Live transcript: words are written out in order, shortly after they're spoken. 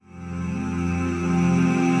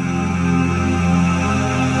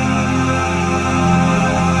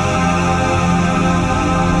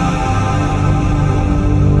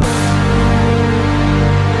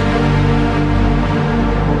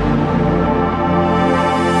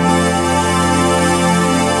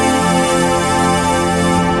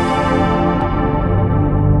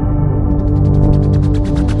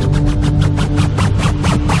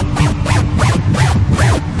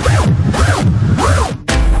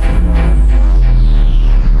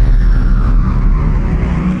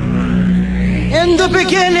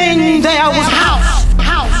beginning there was house.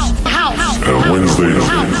 And Wednesday,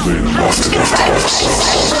 AfterDark House.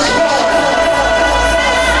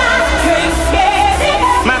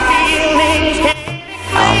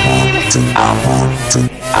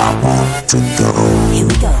 I want to go. Here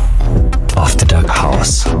we go. AfterDark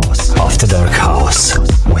House. AfterDark House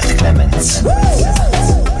with kLEMENZ.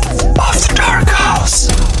 AfterDark House.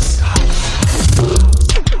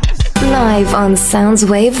 Live on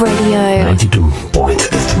Soundswave Radio.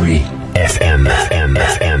 92.3 FM.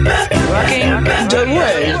 Rocking the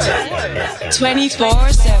world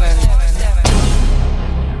 24/7.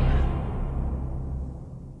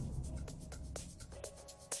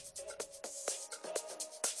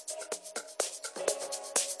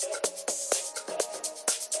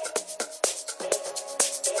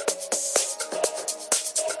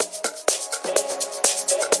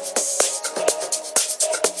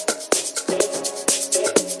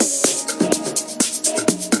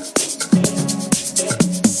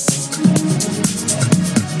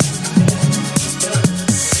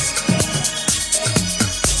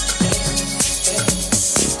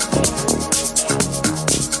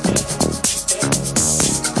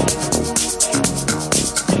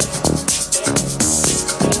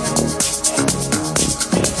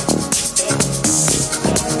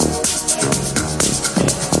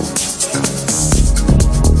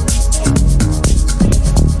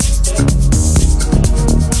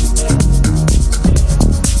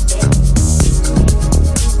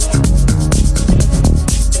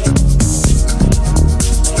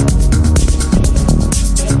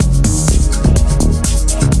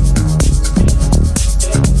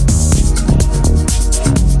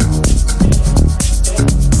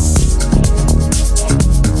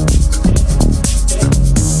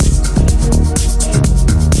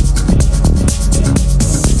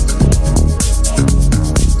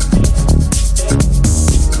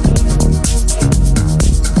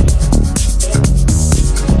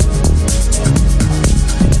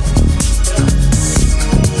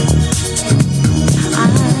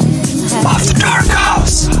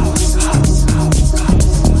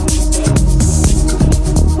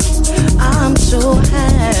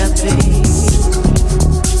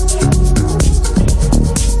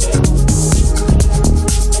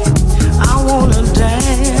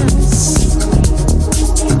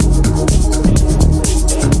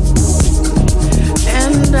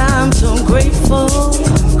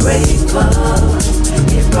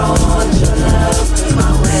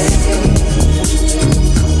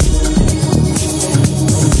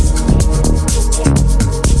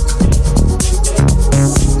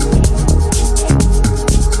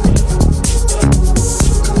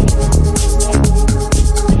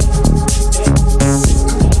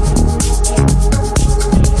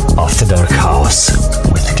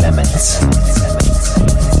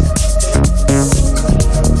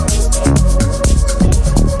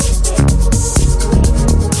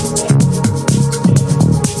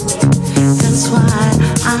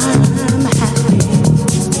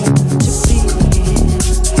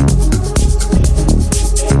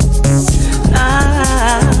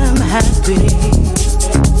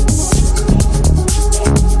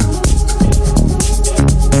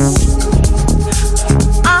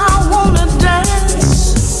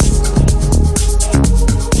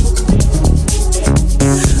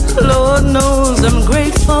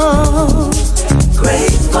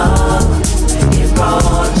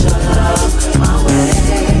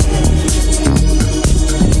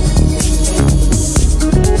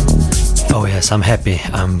 I'm happy.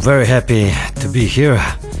 I'm very happy to be here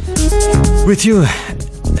with you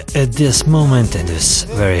at this moment, and this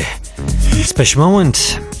very special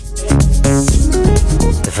moment.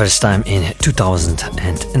 The first time in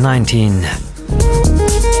 2019.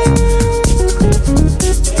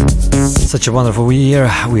 Such a wonderful year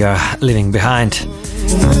we are leaving behind.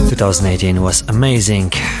 2018 was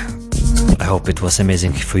amazing. I hope it was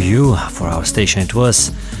amazing for you, for our station it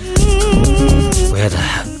was. We had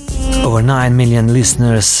over 9 million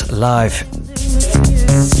listeners, live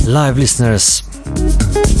listeners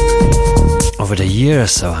over the year,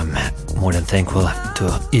 so I'm more than thankful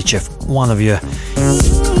to each of one of you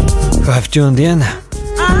who have tuned in,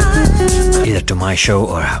 either to my show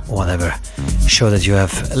or whatever show that you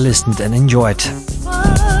have listened and enjoyed.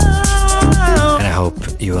 And I hope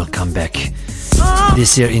you will come back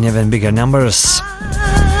this year in even bigger numbers.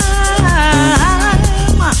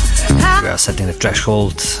 We are setting the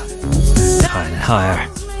threshold higher and higher,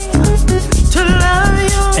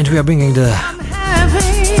 and we are bringing the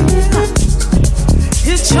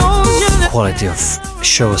quality of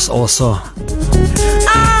shows also.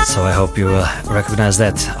 So I hope you will recognize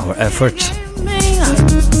that, our effort.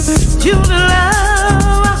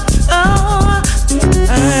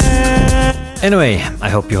 Anyway, I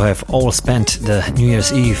hope you have all spent the New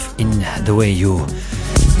Year's Eve in the way you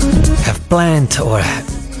have planned, or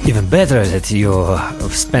even better that you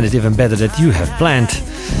spend it even better that you have planned.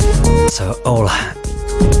 So all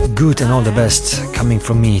good and all the best coming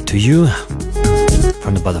from me to you,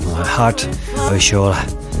 from the bottom of my heart. I wish you all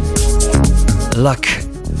luck,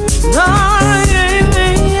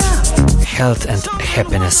 health and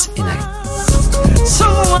happiness in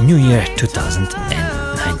a new year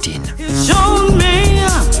 2019.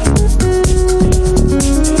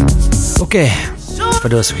 Okay, for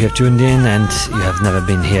those who have tuned in and you have never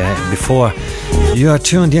been here before, you are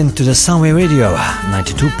tuned in to the Soundwave Radio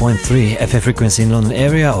 92.3 FM frequency in London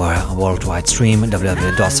area, or worldwide stream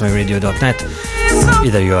www.soundwaveradio.net.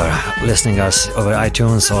 Either you are listening us over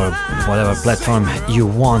iTunes or whatever platform you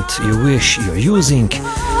want, you wish, you're using.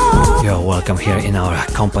 You're welcome here in our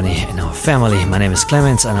company, in our family. My name is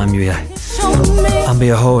kLEMENZ and I'm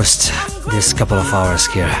your host this couple of hours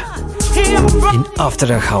here in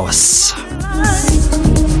AfterDark House.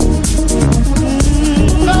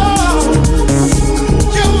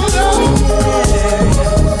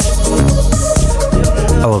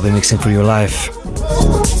 I will be mixing for you live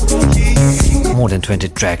more than 20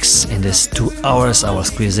 tracks in these 2 hours. I will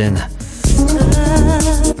squeeze in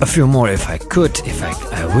a few more if I could, if I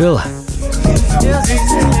will.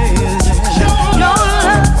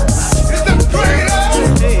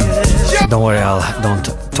 Don't worry, I don't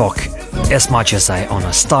talk as much as I on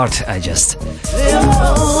a start. I just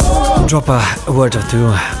drop a word or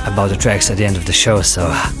two about the tracks at the end of the show, so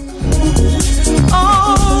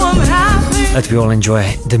let we all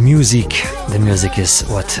enjoy the music. The music is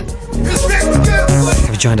what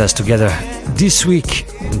have joined us together this week,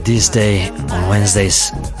 this day, on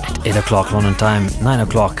Wednesdays at 8 o'clock London time, 9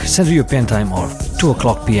 o'clock Central European time, or 2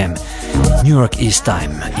 o'clock PM New York East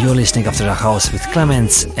time. You're listening After Dark House with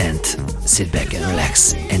kLEMENZ, and sit back and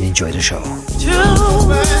relax and enjoy the show. Yeah.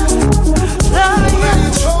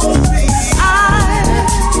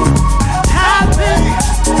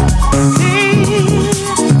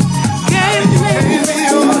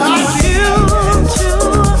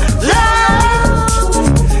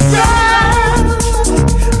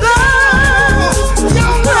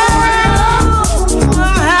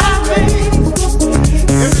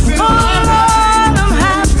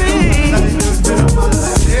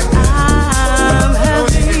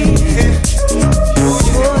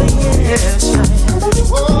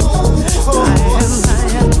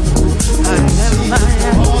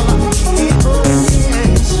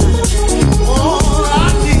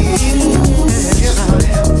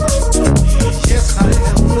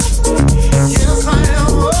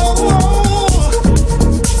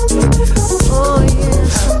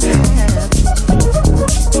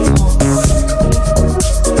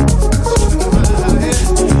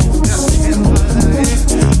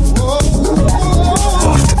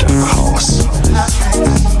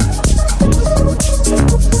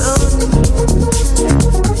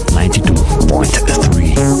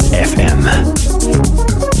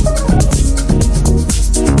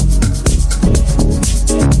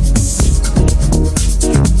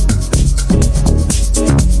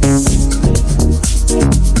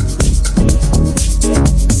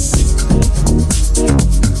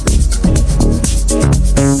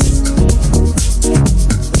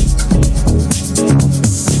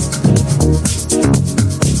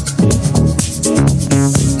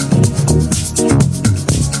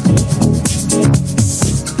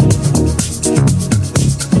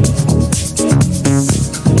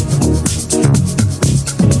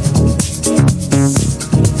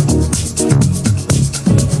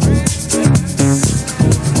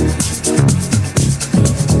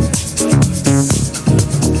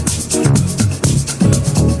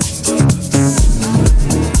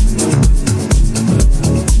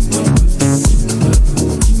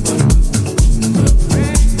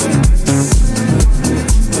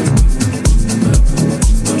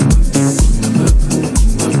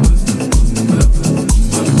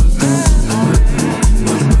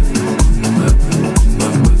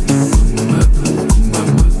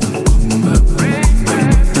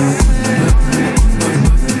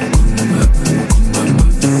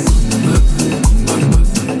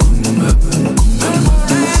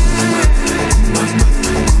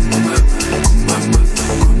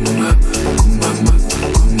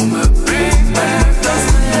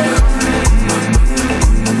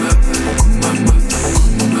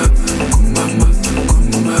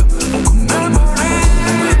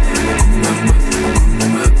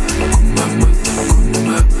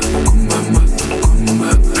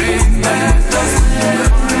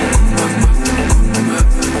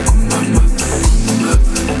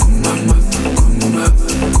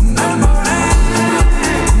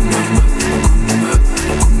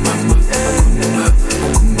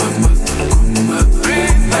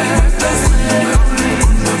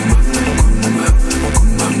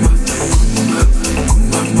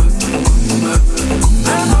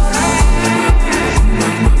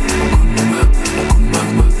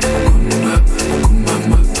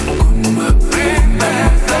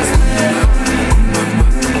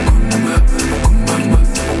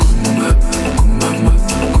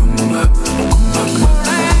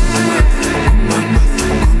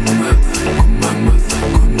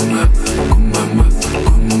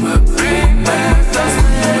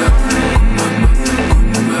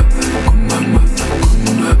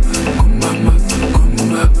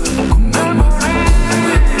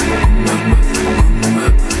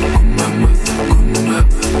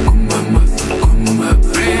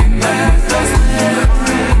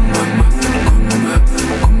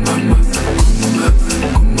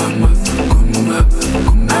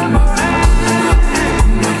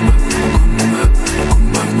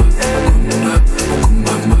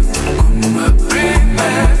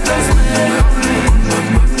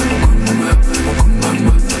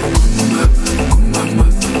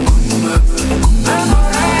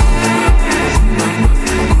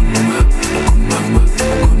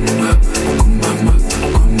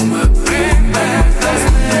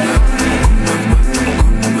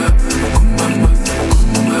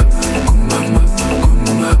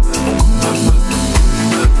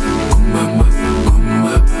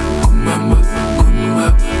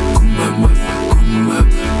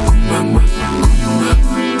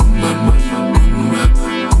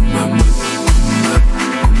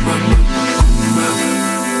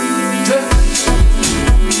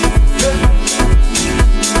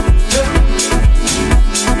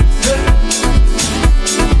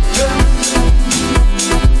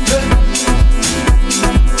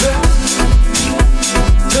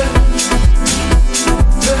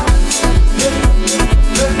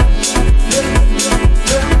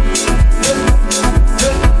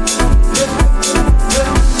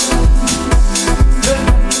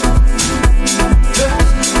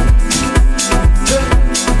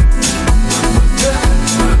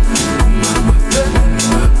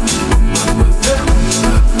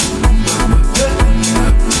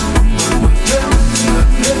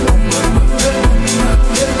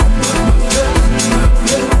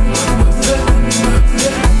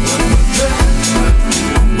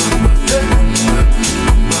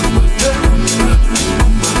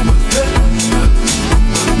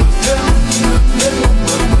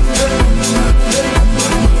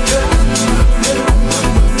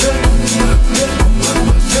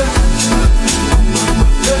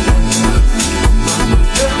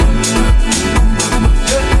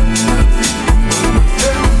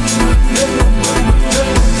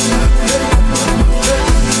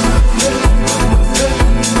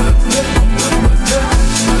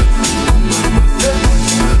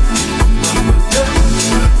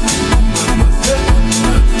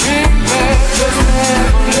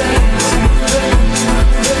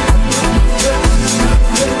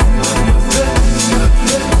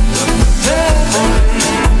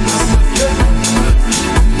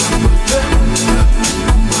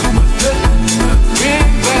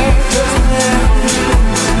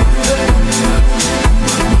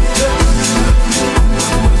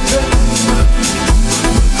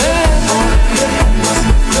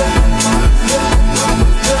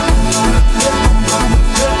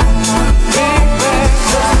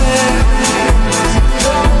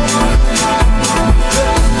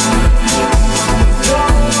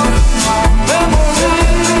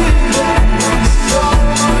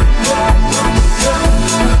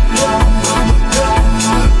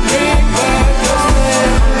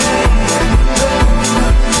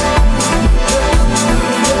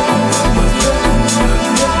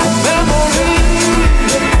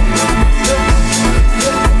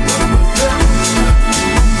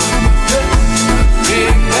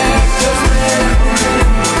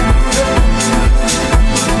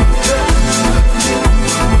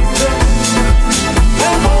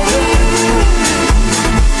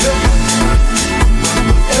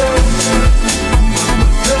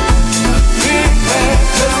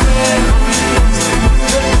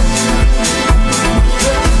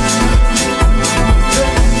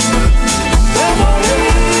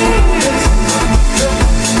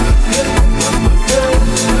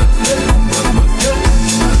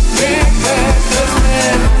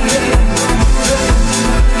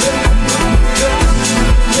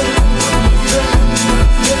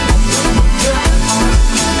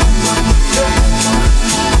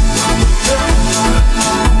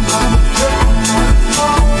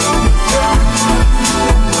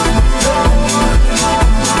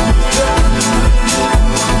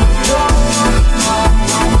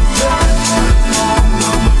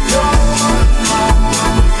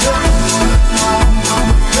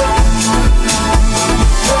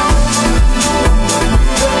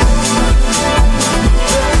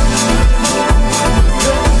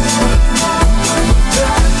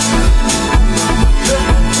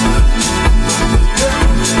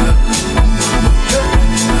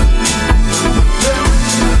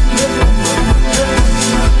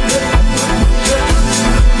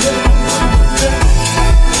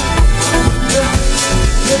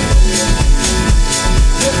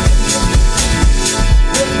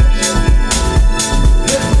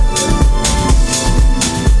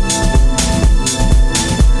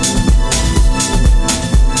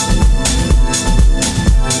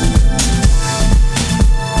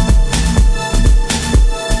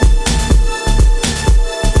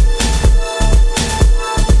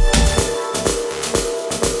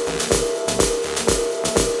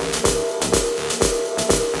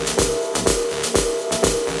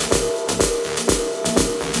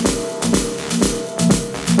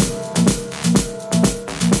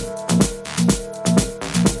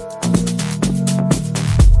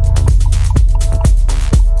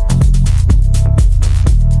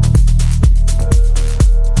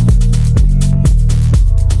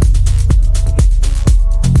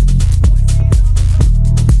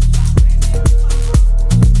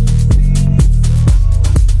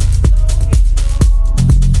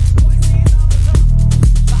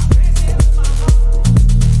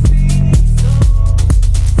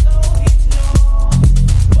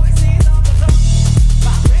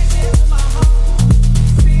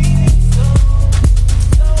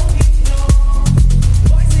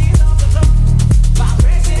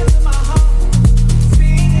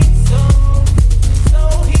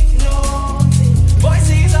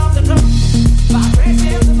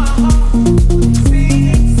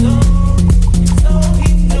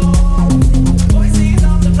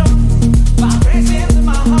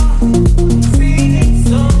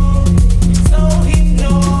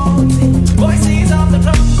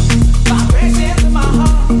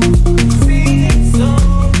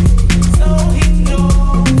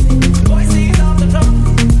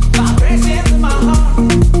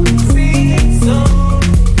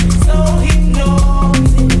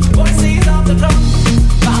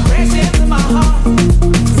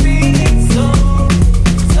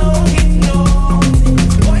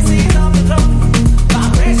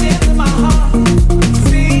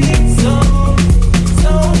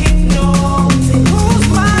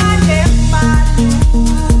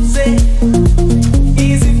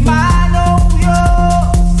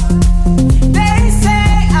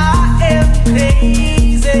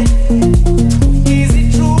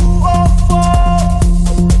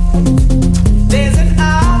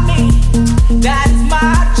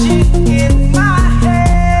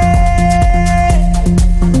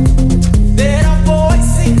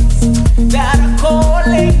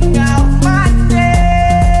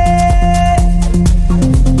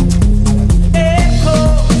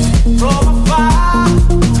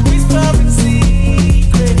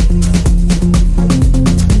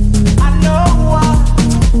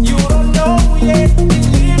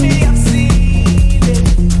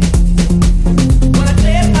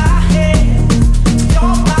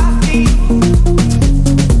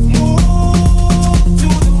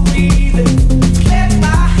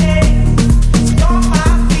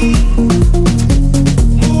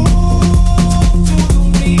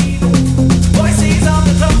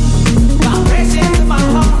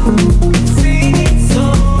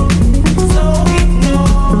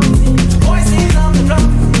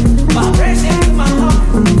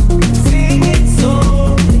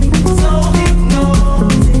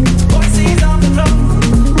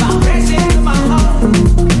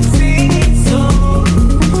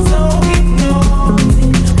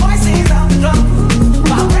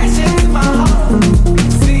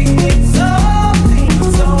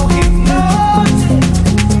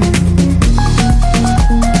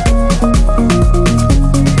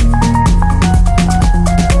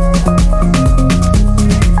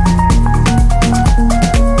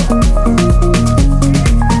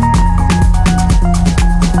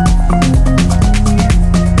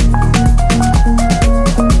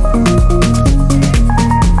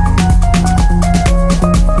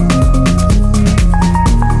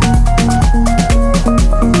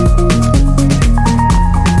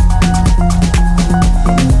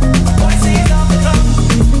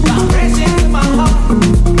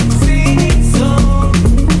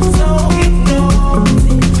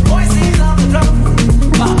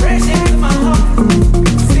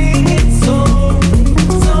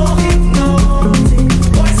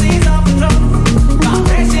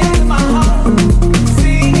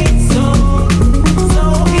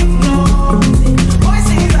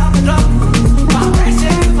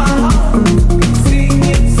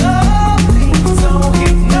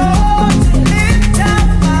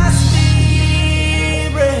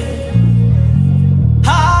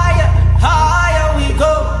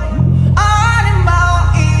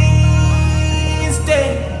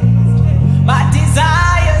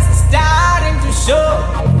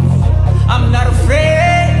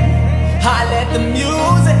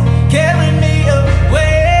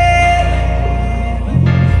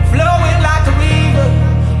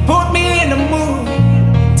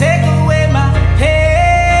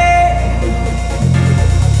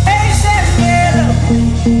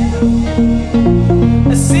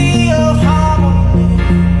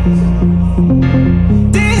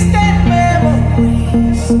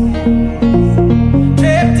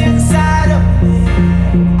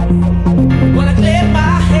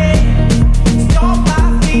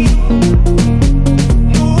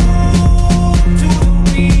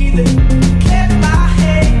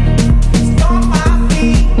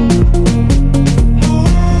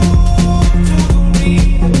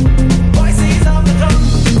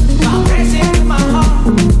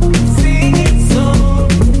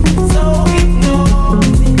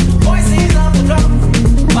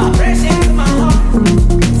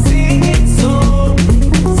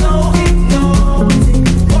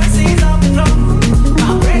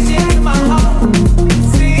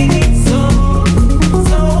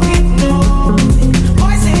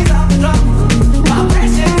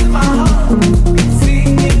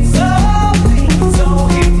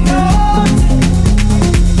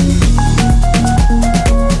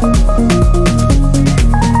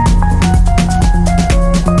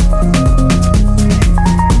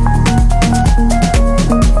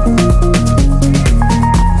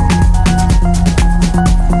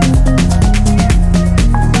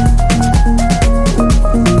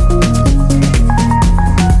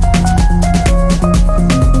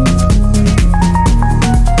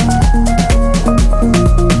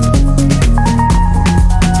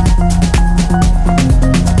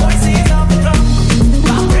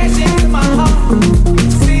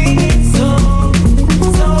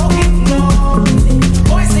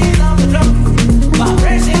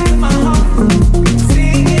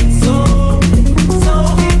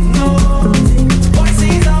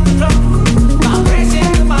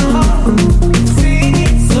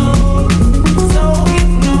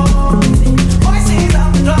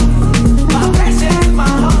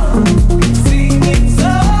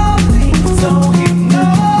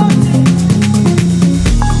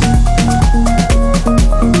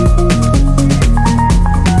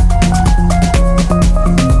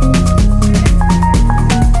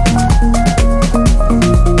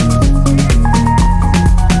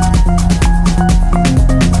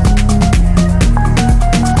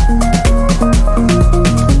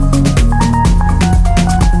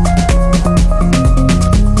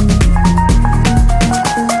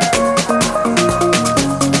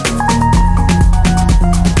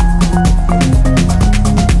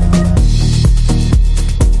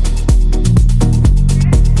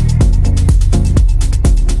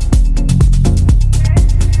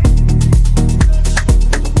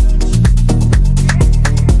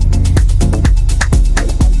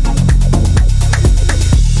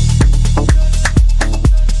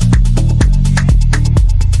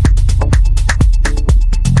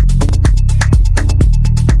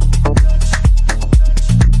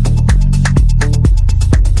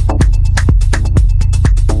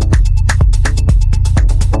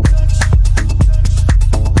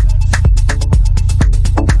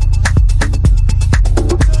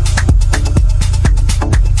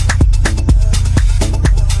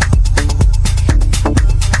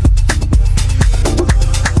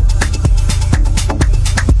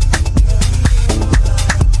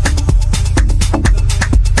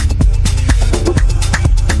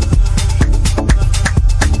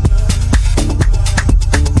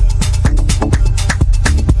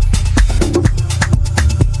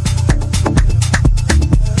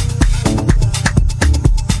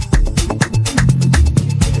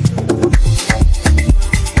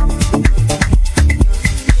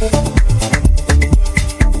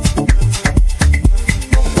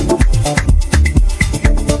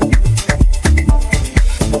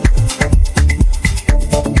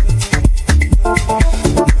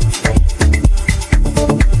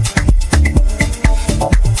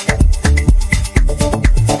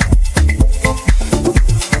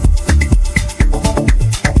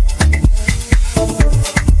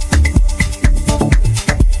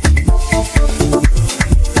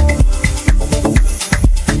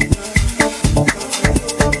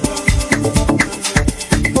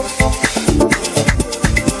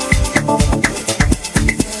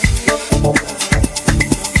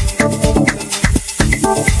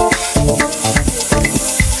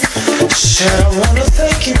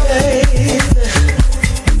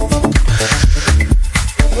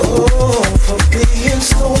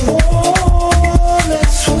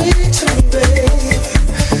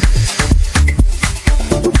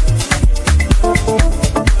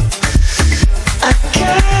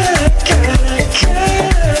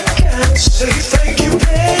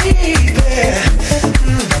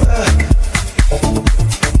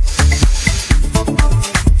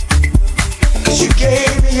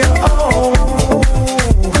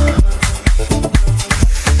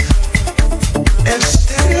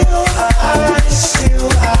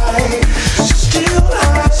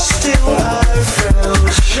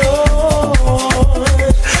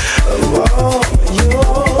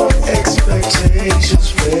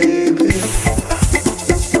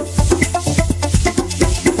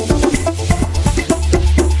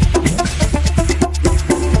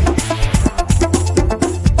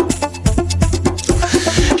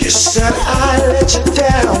 let you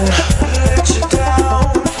down. Let you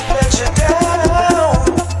down, let you down.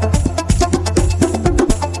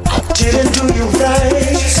 I didn't do you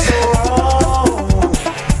right. So wrong.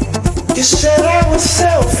 You said I was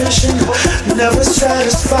selfish and never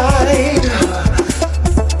satisfied.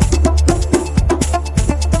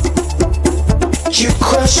 You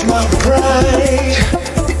crushed my pride.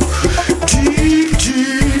 Deep,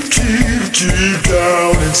 deep, deep, deep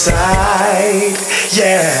down inside.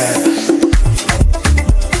 Yeah.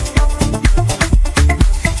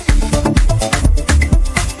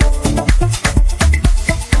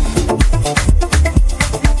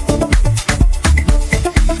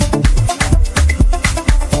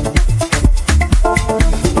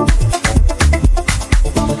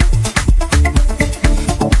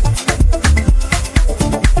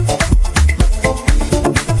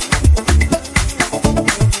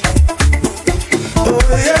 Oh,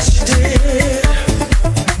 yes, you did.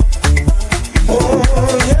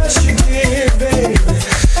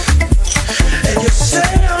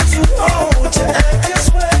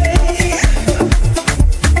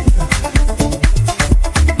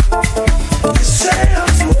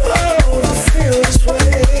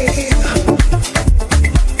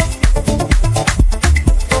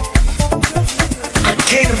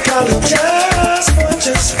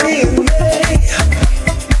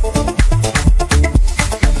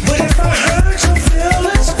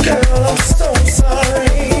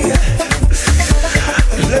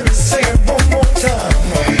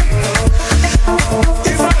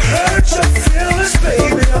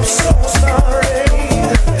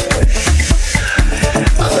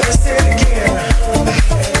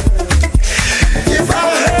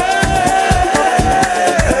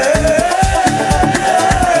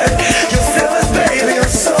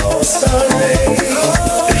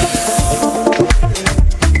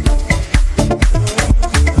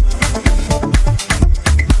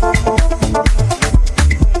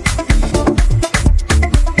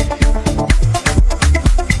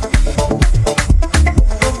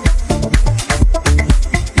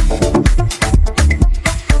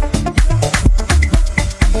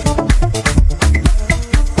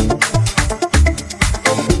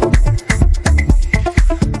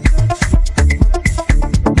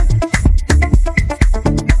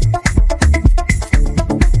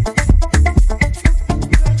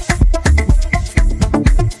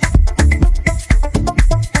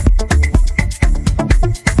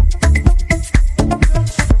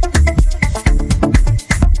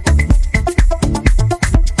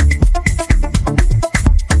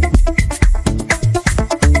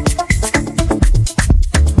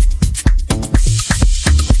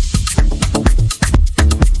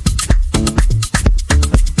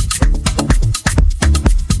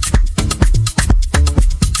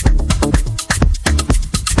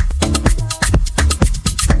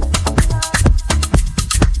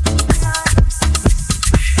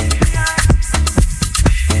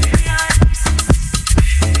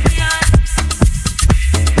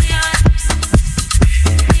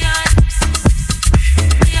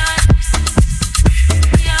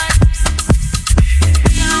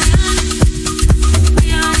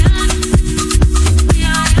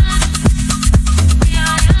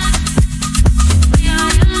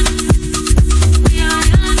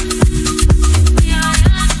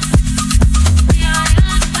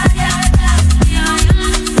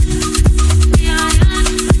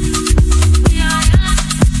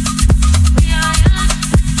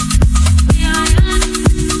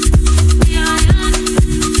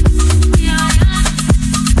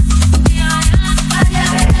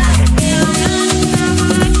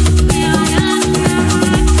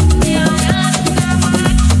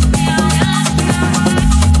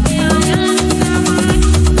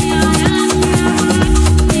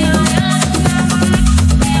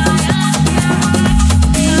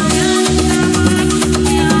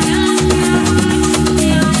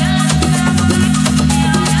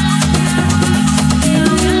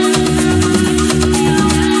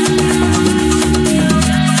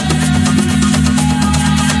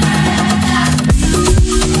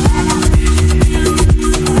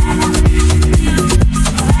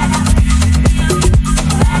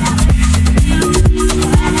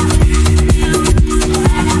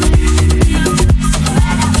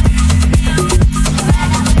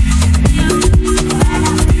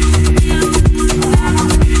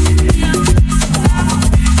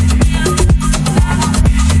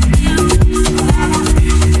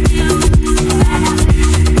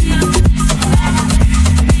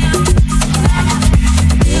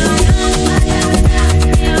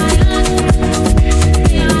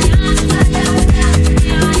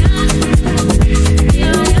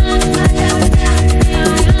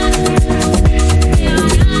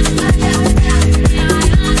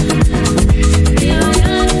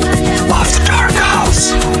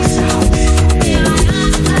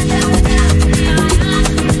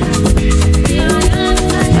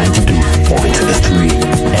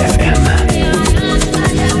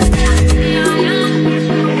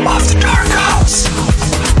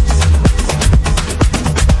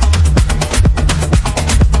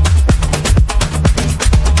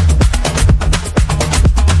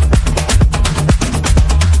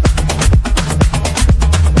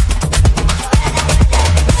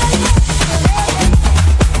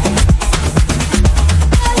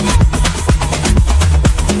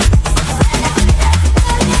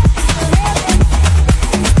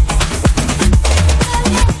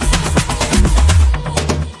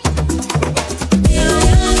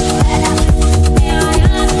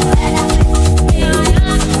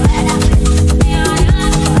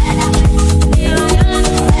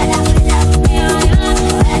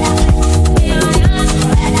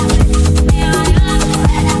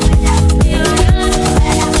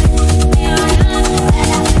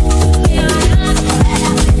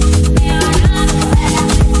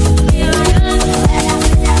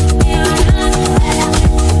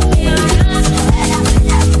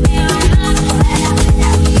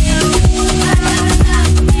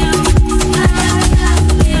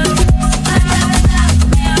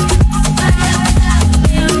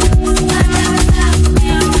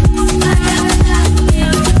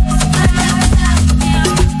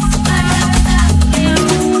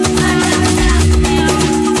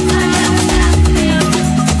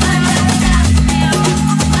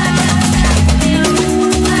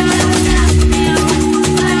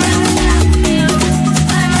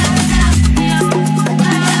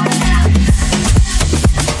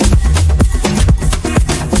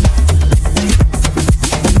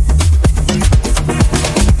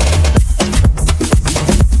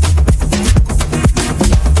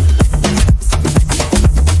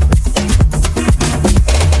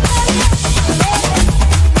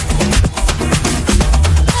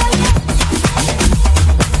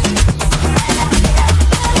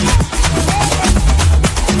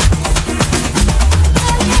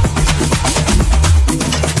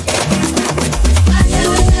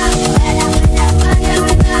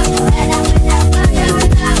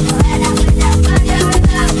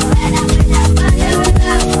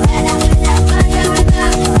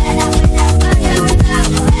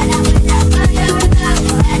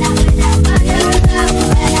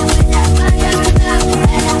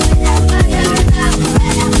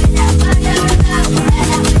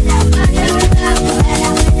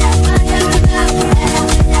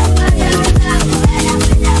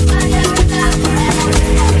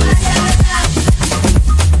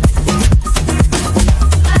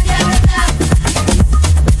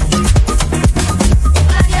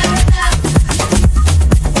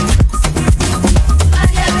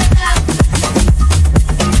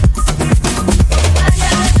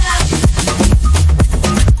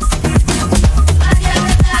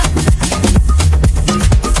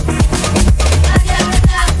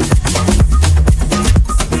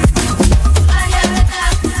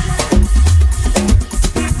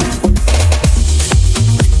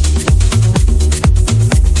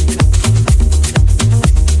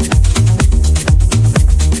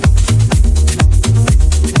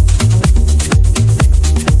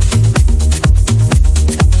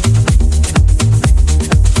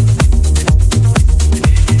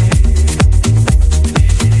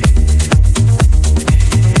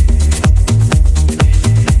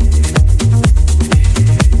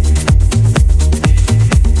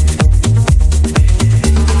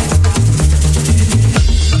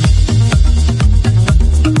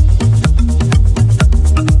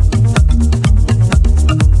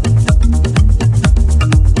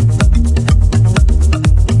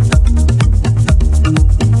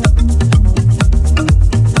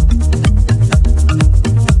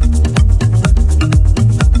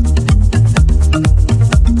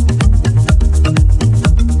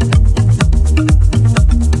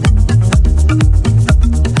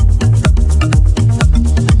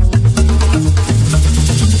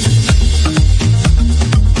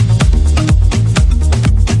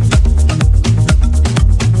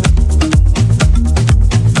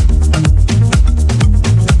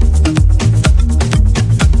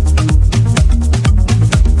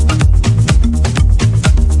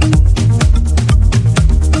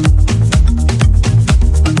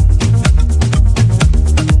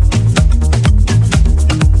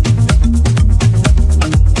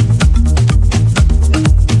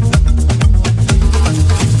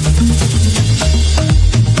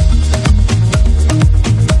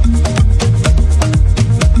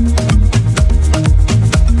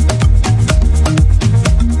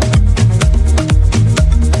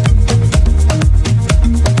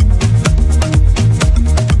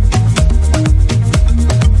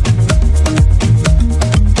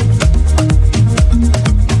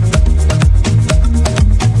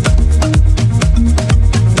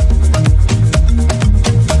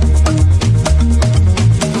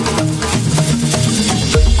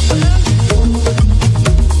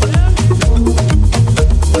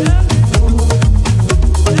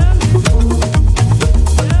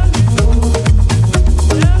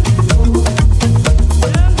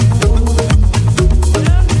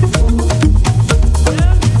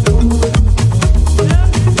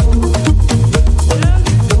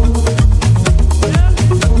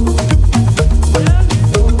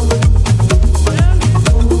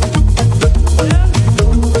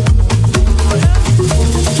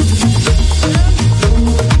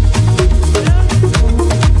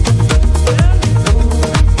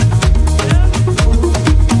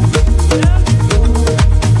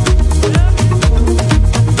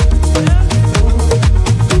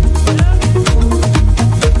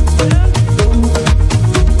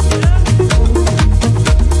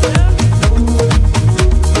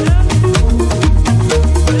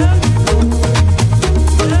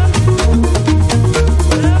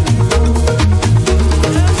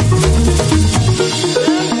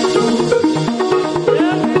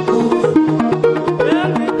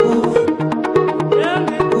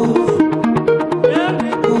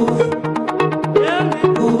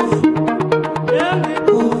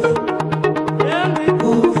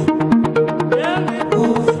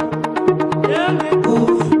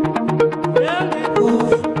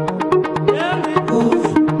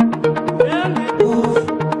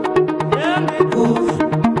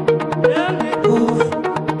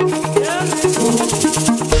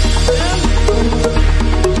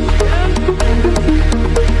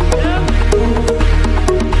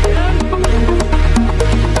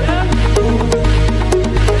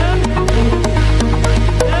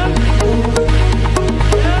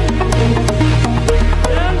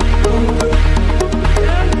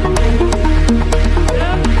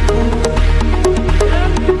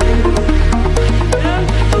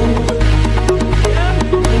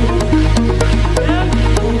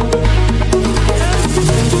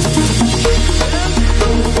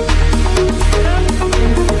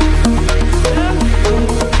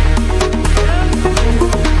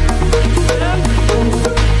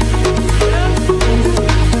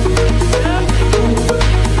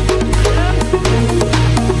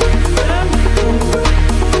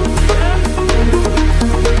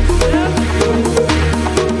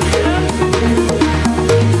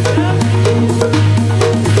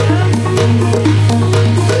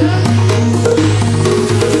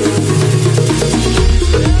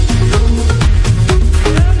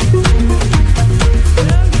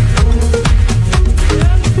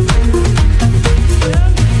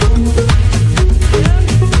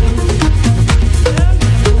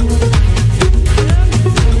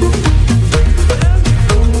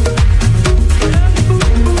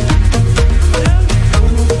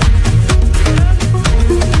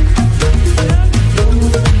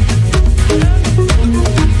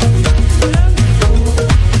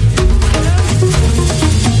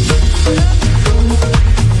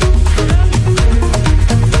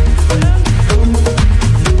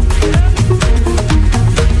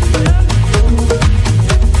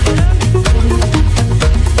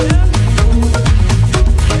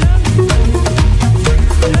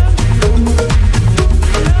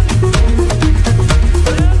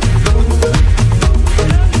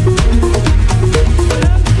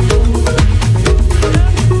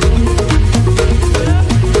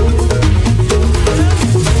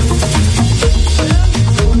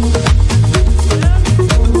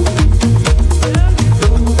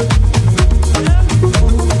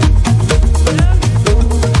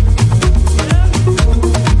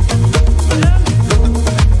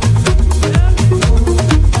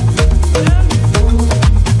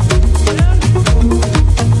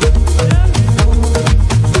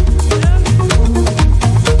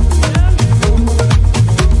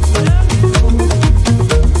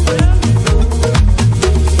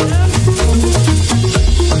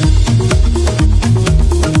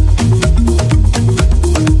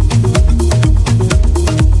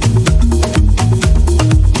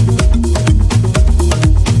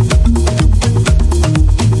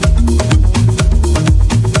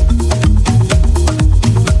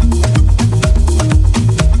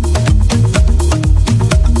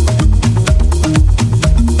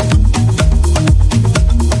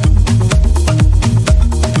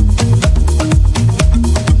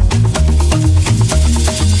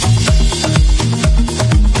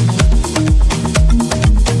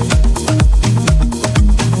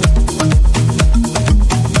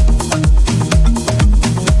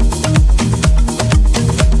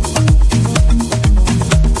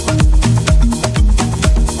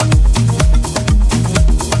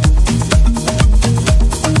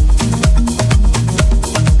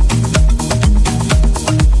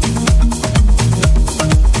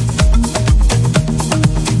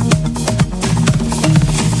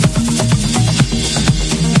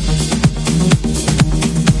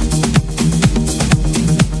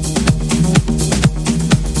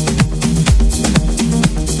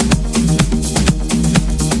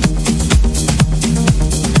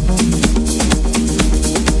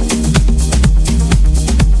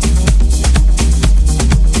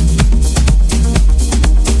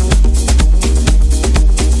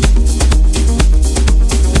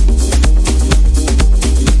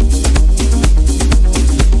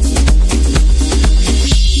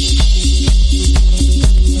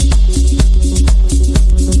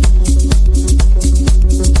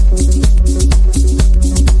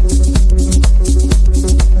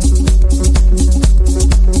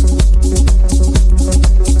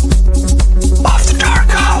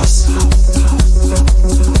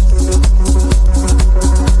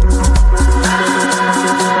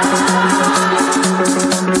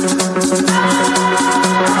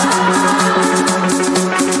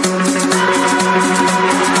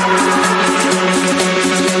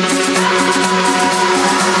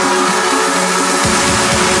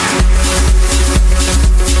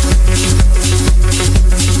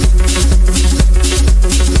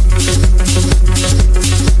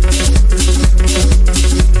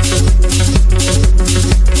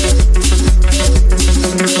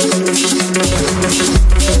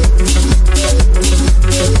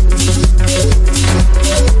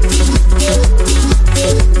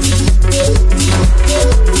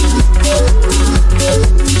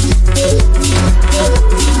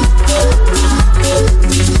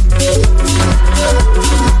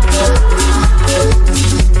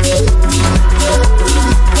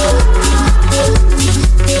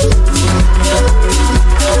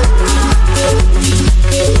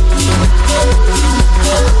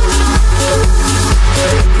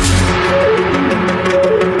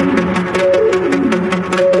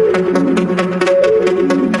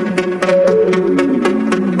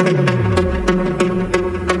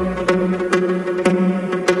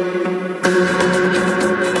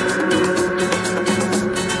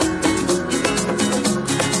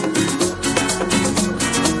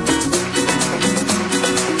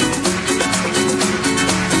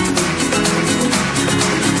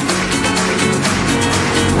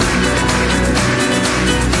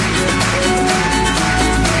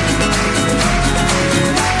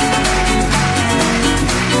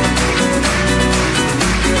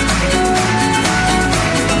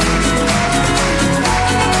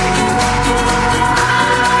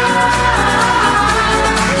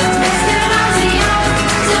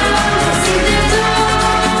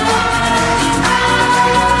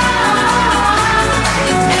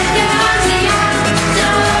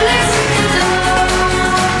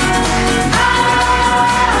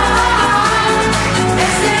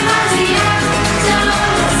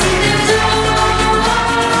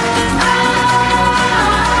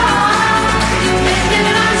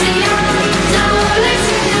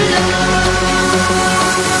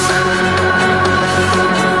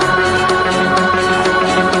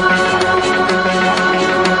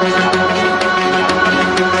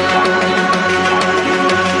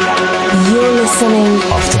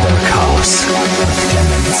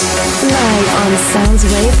 Live on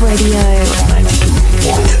Soundswave Radio.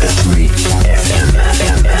 92.3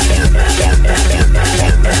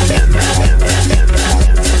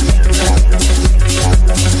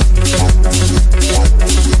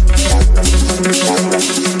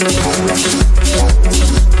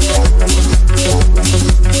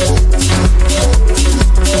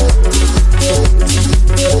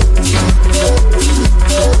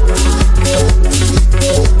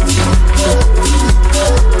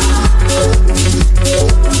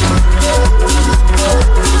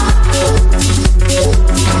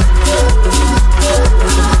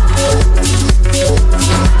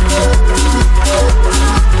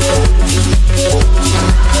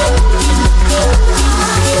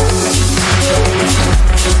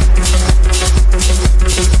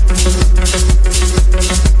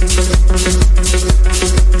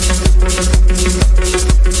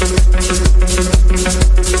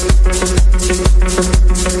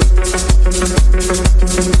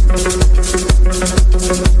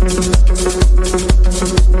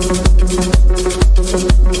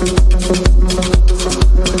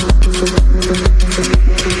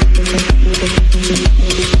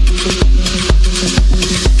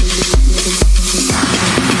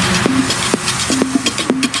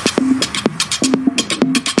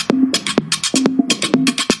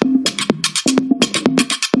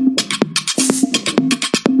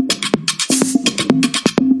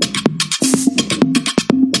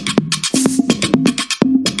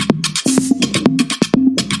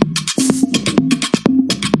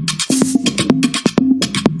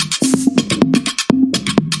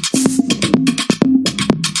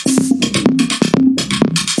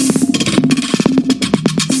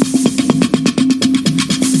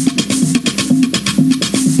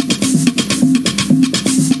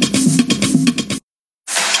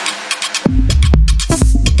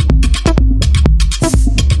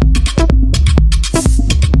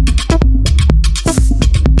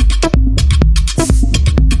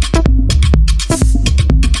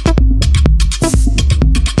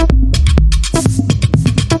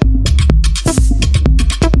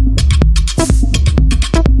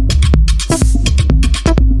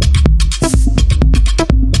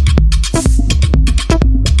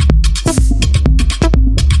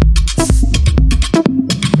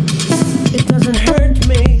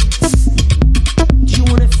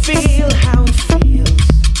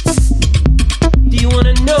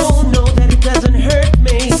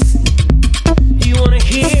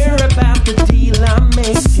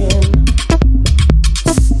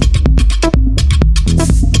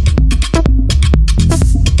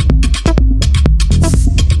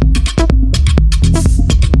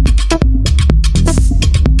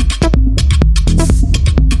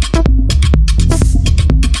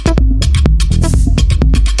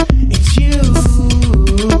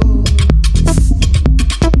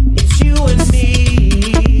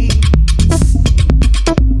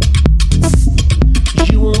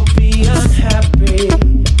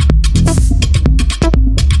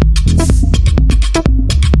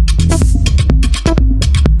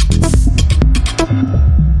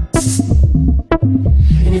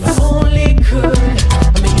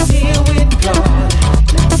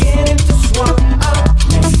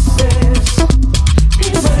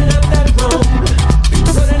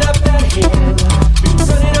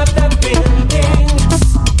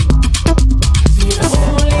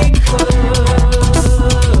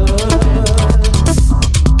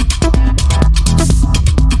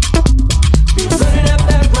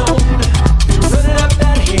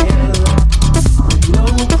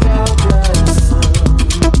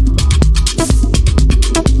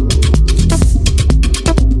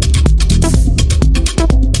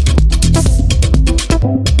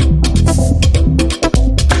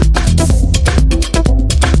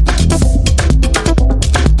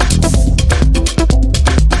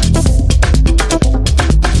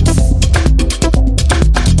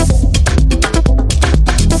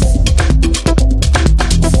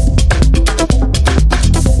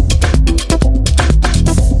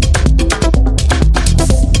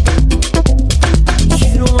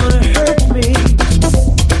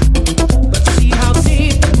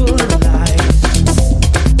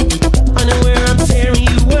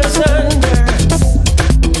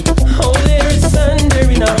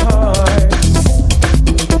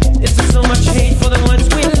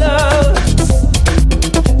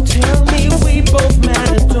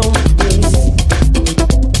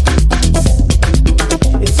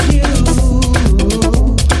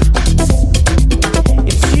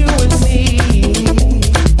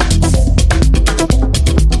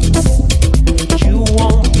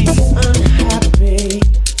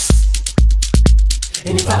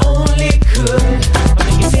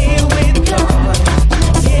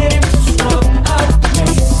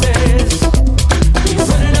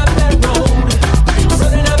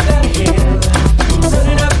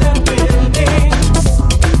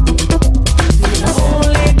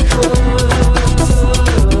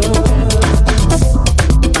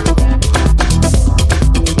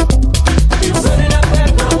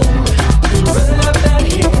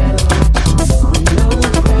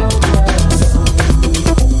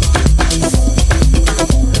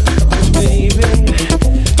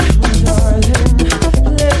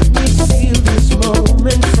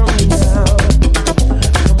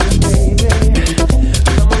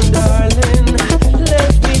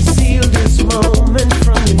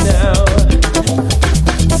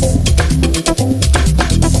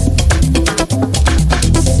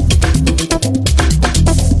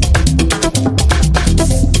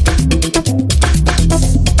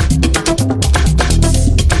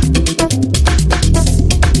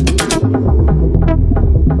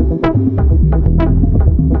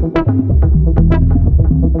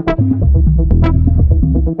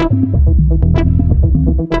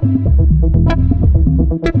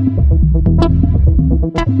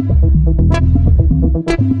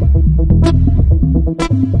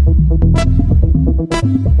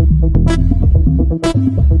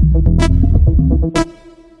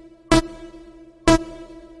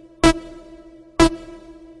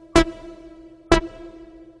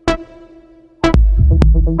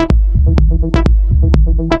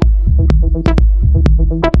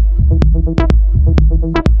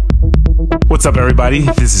 everybody.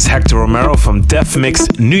 This is Hector Romero from Def Mix,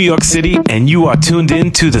 New York City, and you are tuned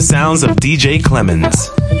in to the sounds of DJ kLEMENZ.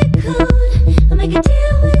 I make a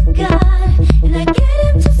deal with God, and I get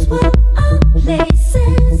him to swap our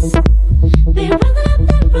places. Been running up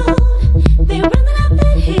that road, been running up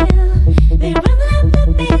that hill, been running up that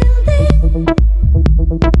building.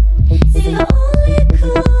 See the only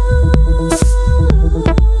cause.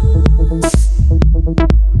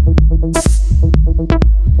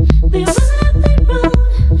 Been running up that road,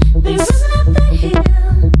 been running up that hill,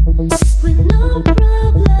 with no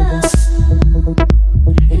problem.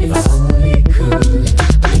 And if I only could,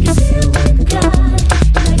 I could feel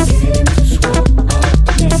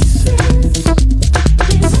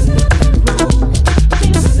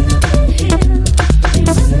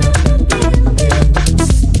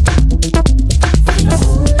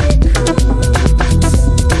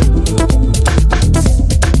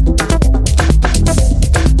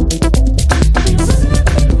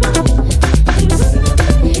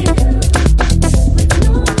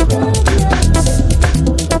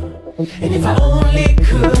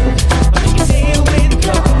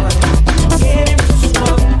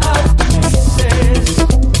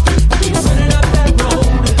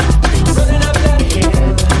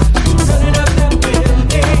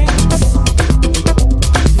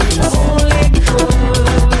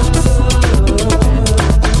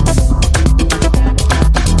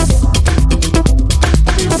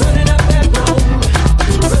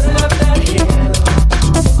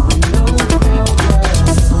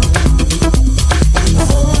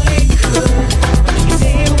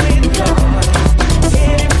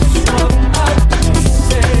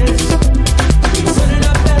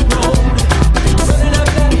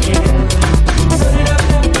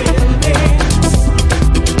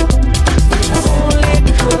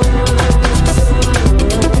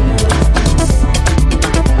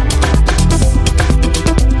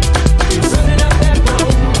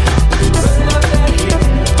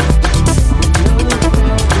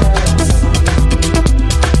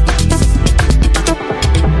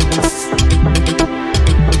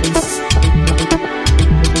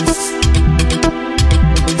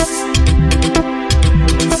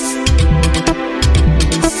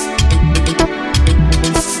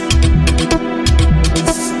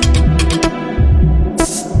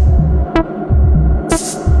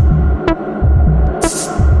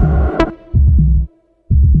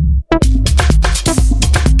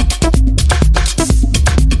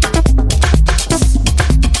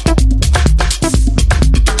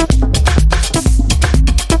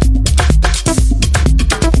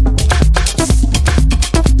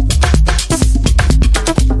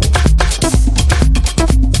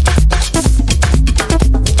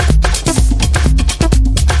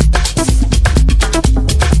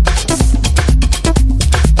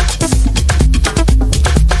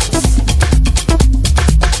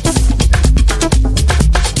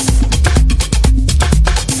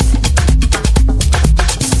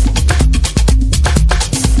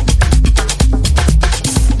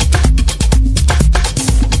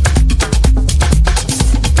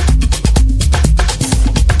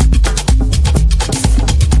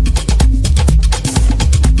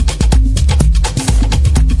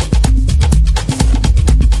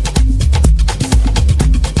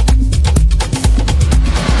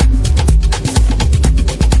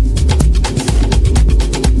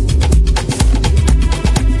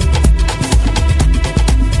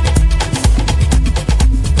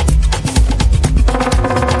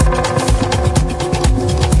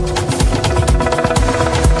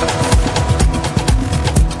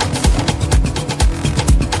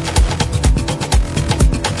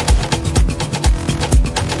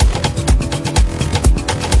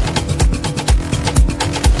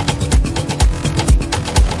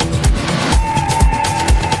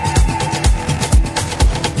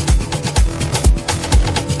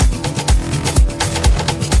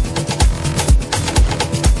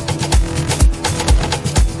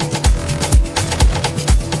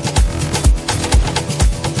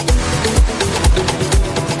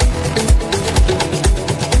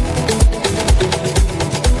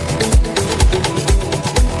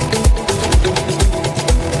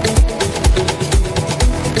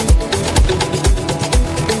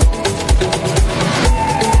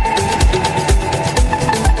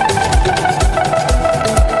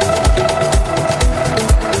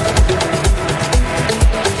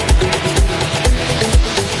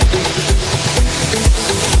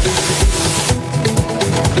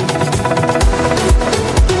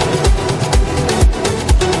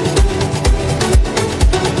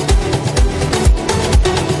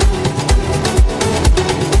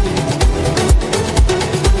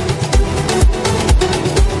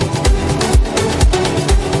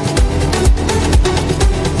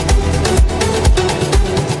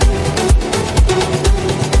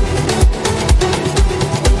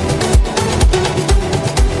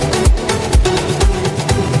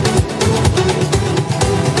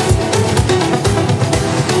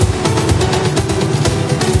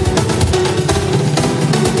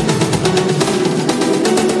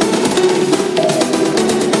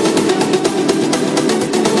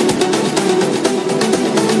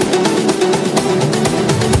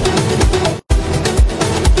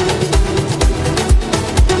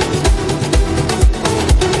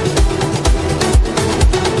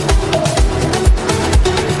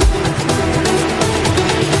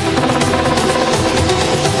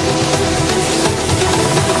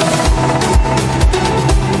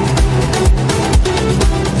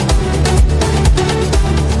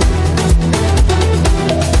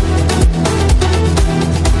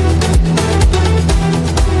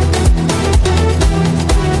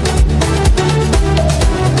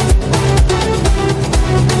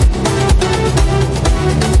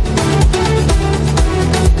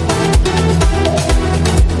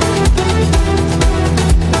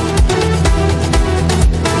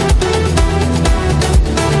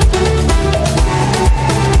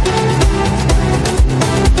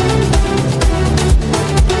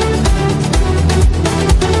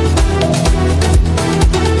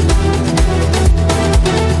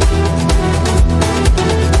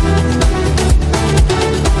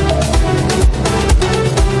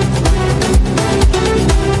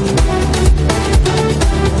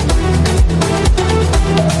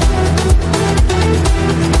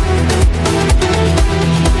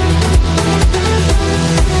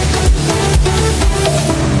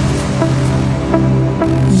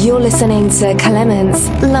You're listening to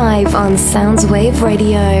kLEMENZ live on Soundswave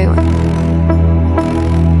Radio.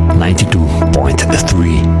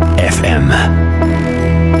 92.3 FM.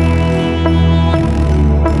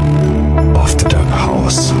 AfterDark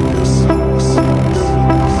House.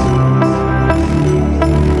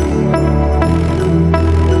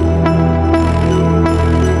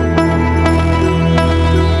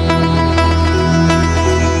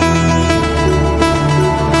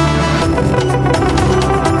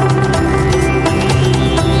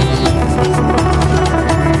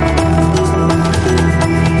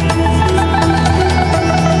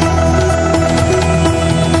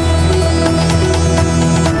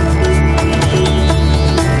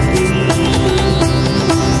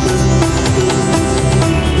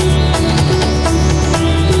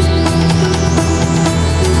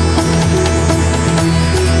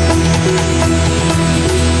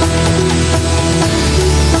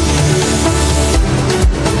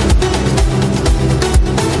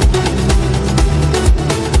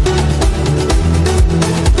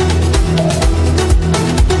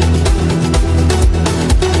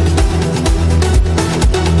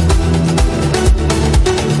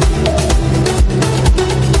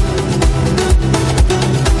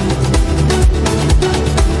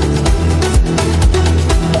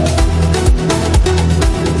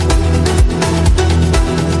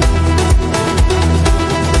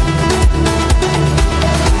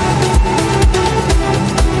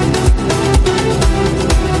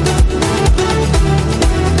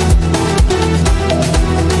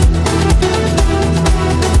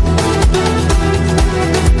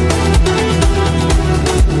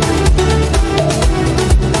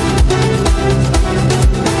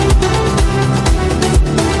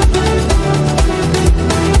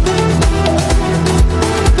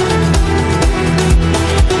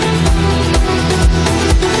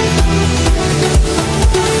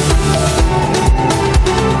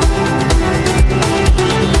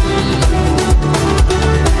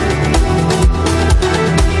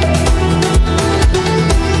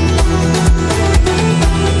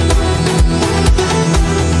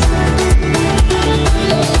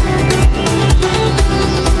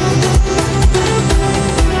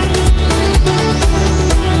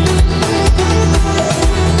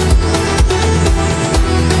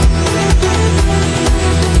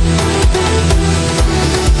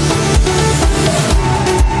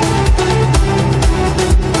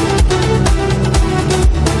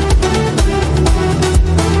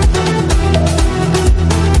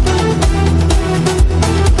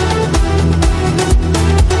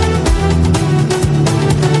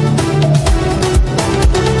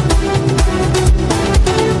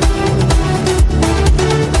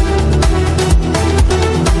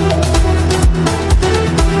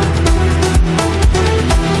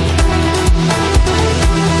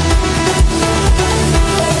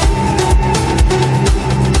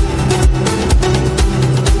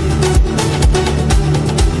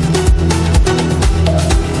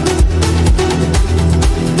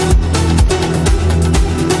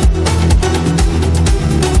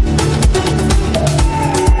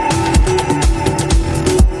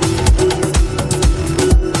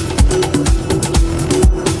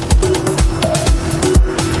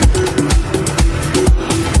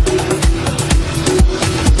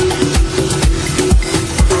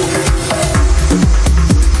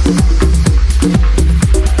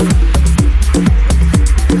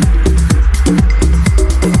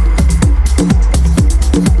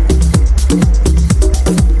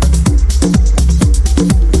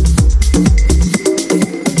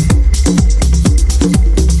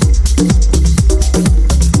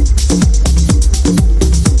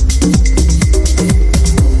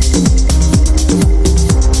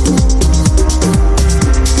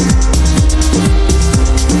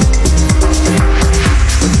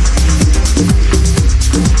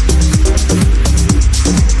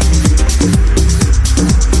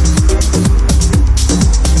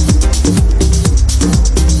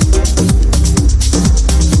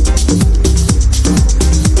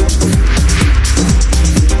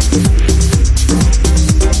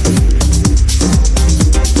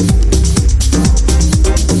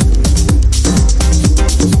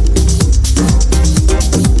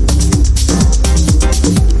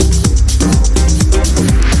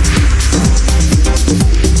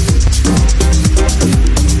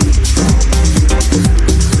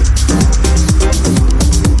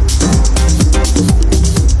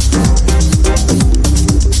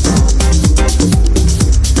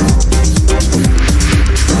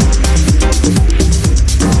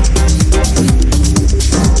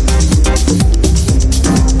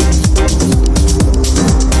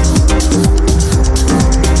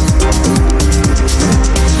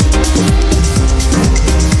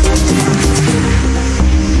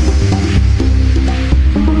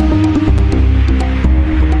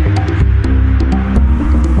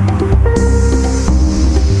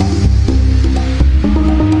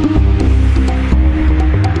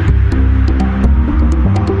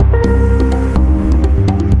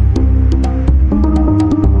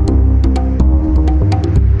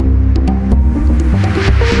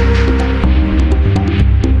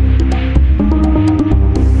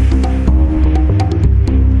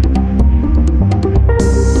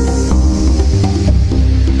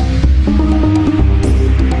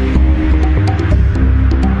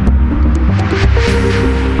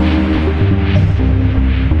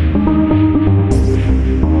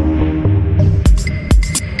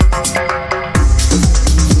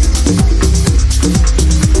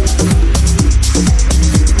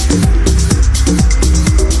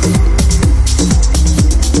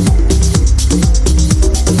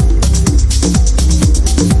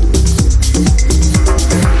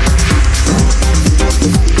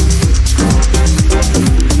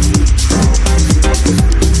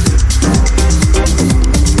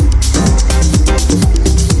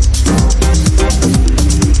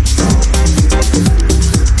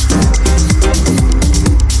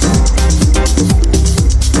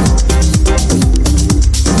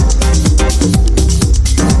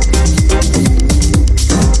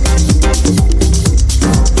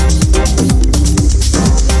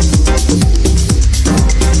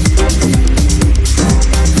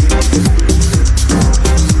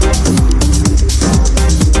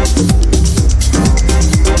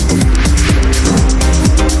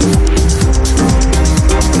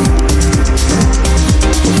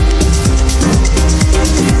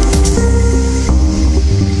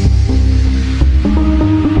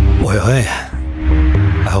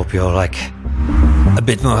 hope you all like a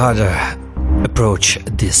bit more harder approach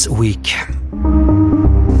this week.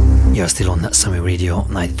 You're still on Summer Radio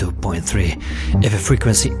 92.3 FM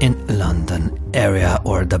frequency in London area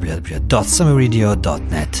or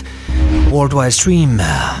www.summerradio.net worldwide stream. In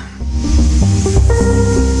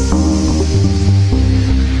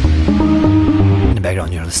the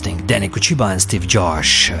background you're listening Danny Kuchiba and Steve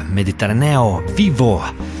Josh, Mediterraneo Vivo.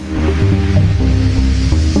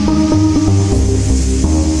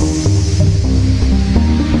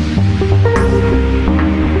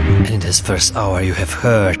 And in this first hour you have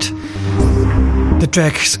heard the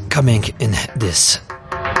tracks coming in this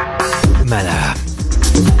manner.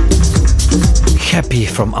 Happy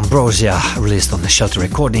from Ambrosia, released on the Shelter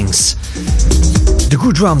Recordings. The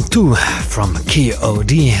Good Drum 2 from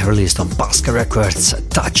KOD, released on Pasca Records.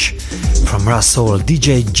 Touch from Russell,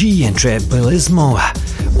 DJ G and Trebalismo,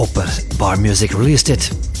 Open Bar Music released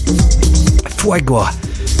it. Fuego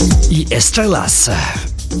y Estrellas,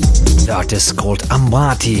 the artist called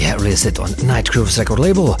Ambati, released it on Night Grooves record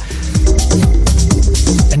label.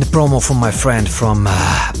 And the promo from my friend from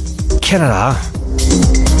Canada,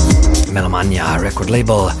 Melomania record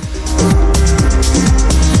label.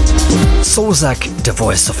 Soulzak, the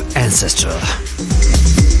voice of Ancestral.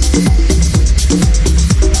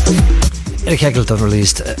 Eric Haggleton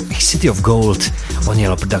released City of Gold on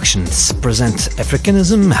Yellow Productions. Present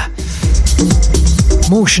Africanism.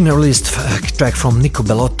 Motion released a track from Nico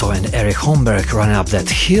Bellotto and Eric Holmberg, Running Up That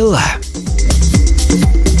Hill.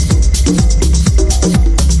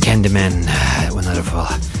 Candyman, wonderful.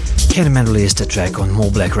 Candyman released a track on Mo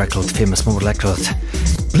Black record, famous Mo Black record.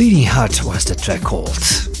 Bleeding Heart was the track called.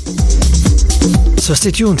 So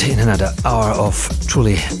stay tuned in another hour of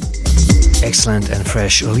truly excellent and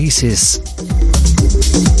fresh releases.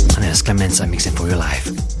 My name is kLEMENZ, I'm mixing for you live.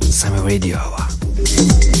 Summer Radio.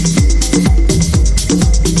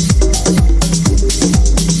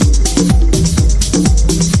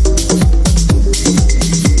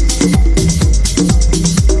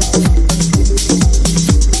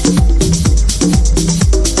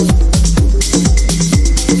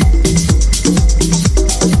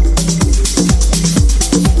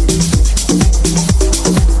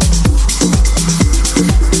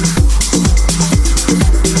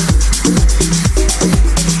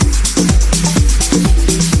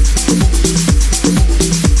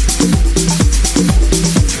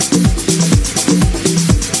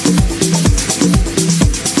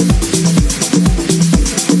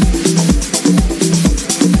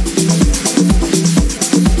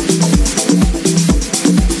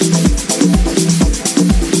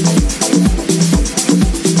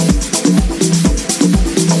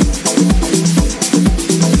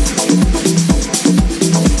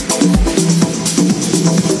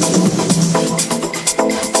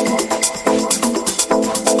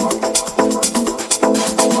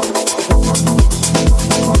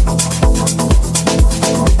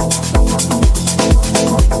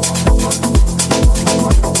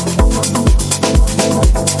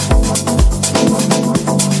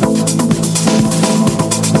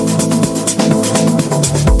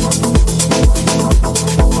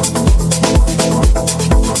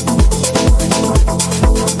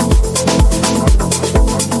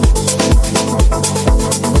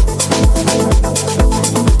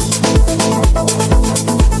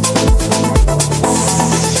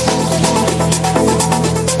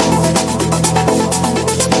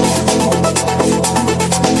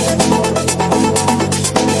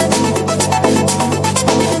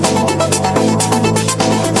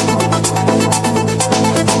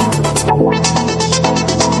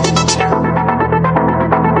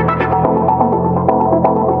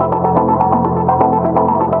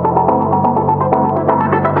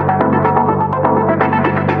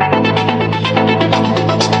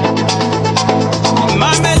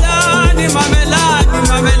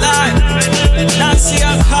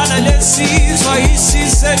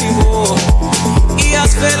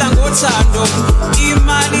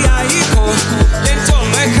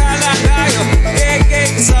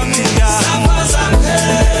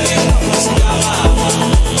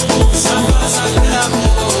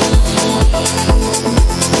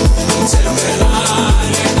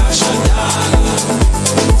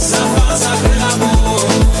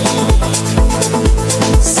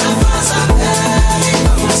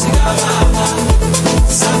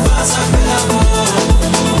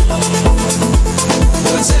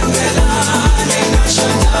 Tembelani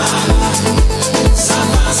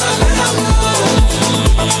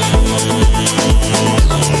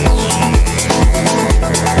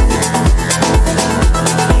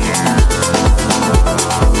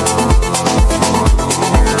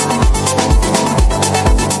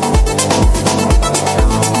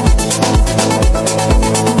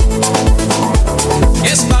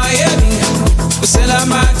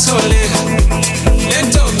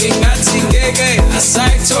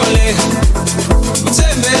asayithole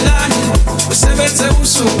uthembelani usebenze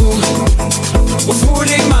usuku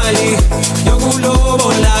ufuna imali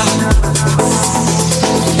yokulobola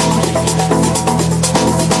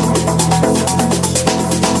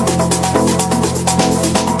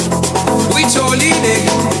uyitholile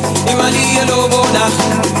imali yelobola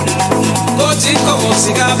kodwa inkomo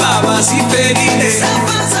zikababa ziphelile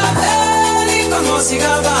inkomo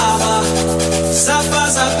zikababa safa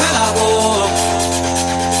zaphela bo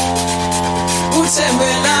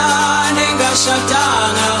uthembelane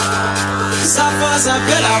ngashadanga safa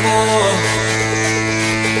zaphela bo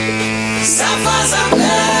safa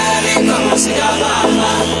zaphela inkomo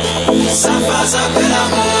zikababa safa zaphela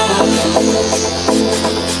bo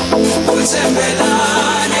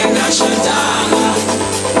uthembelane ngashadanga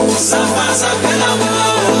safa zaphela bo.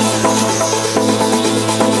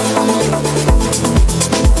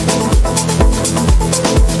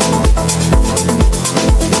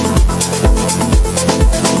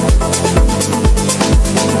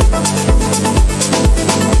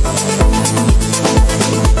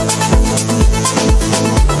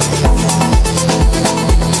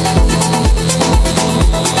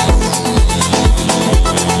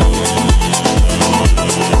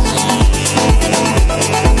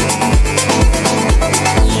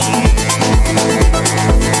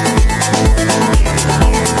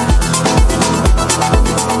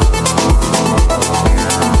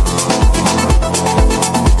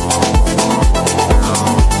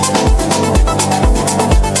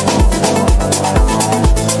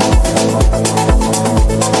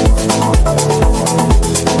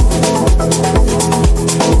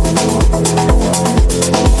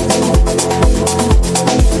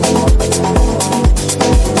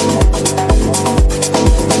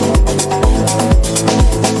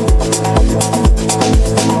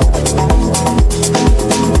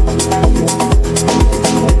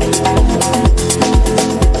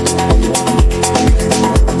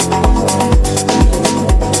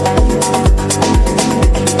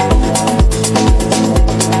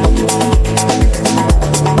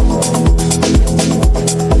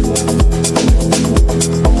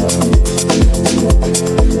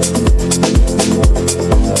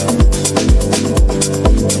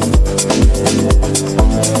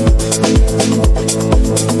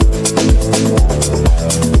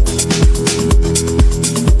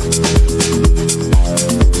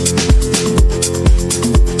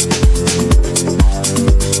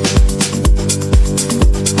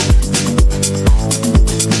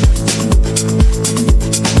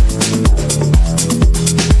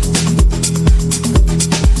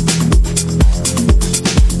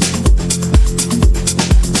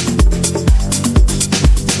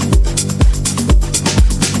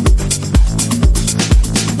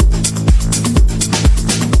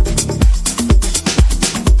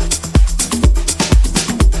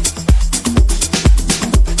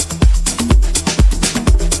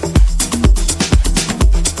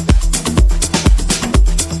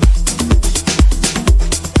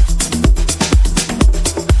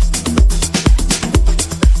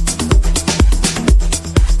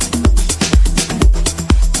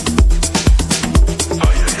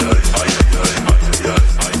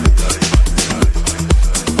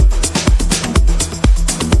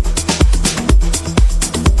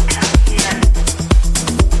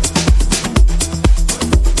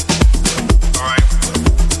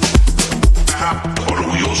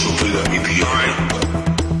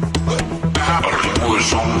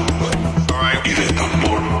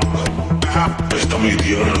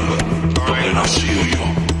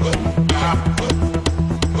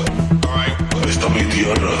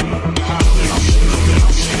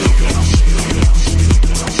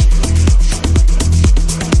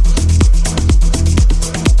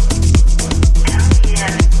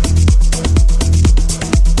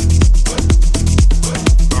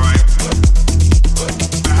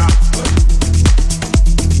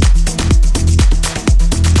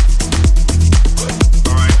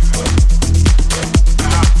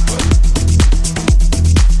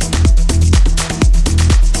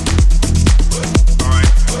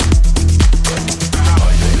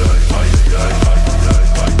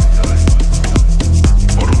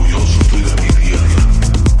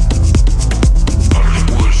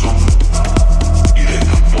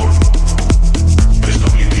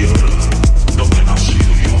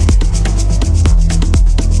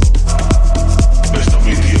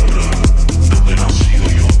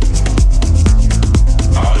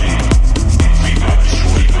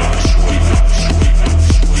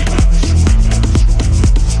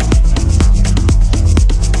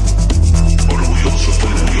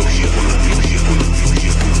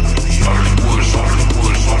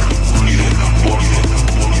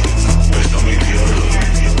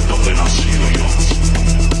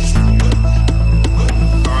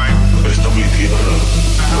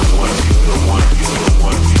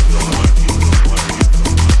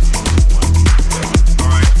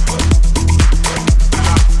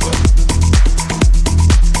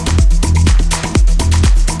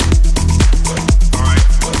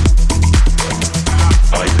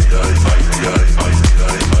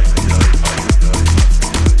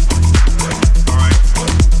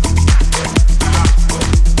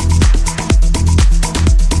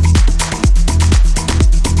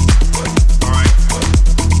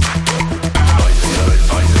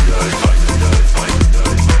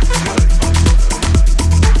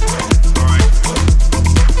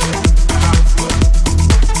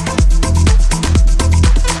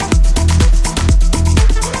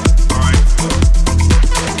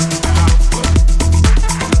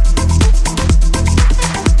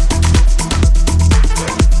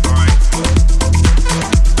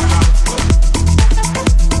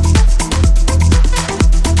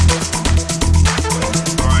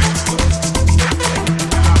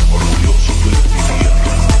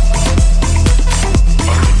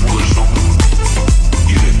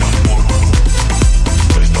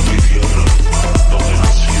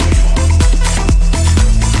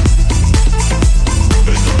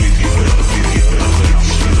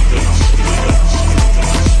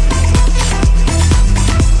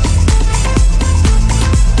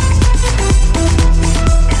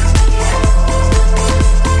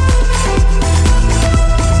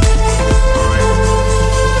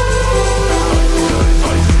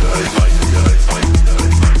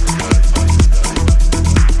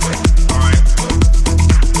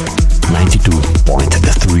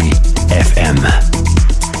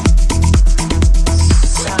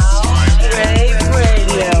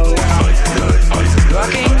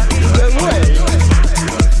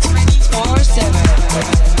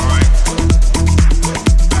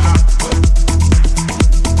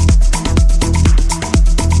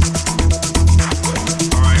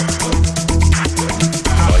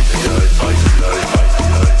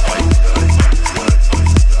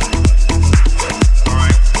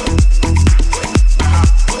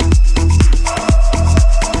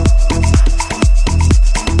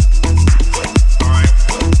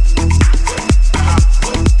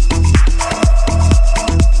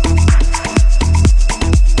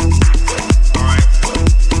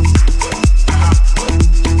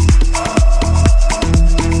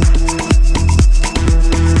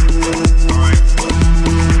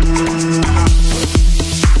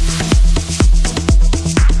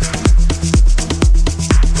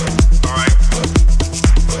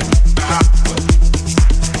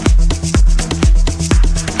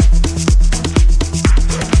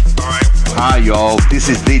 Hi y'all, this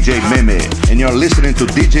is DJ Meme, and you're listening to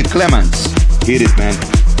DJ kLEMENZ. Hit it, man.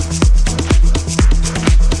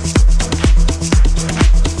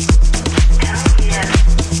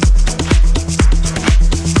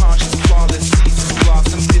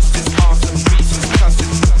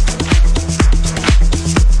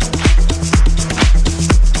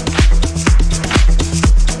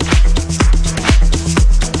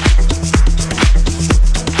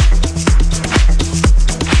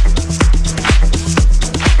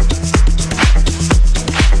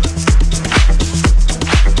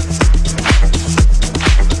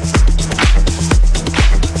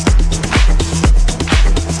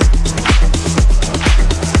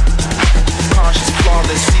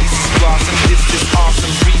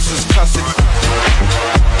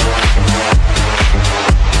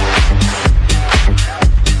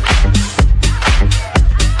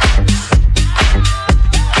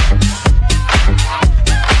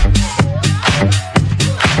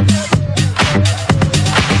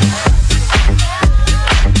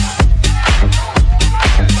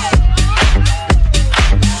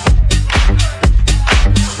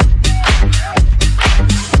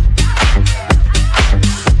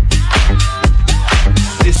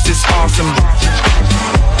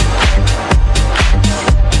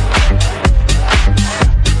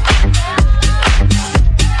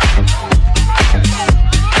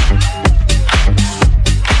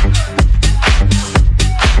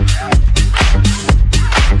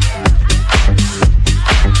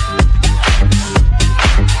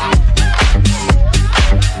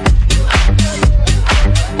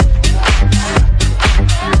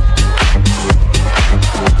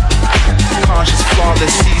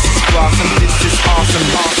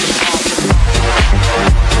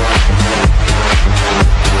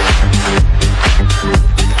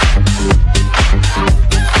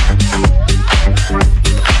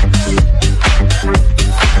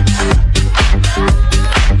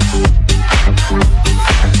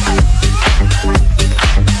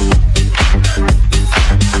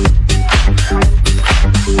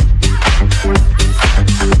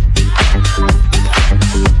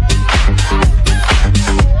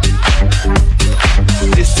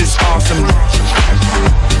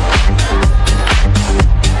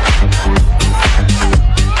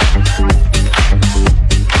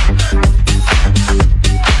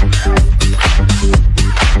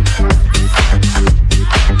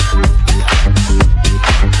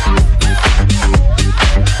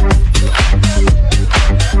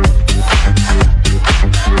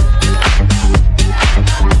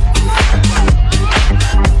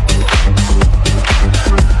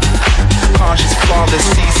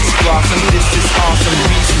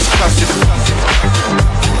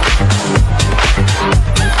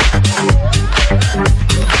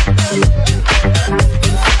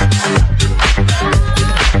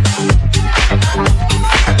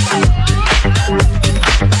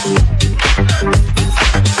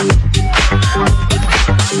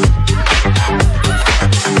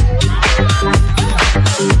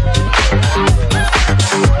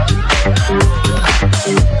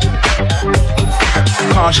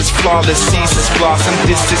 flawless seasons blossom.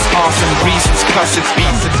 This is awesome reasons, cause it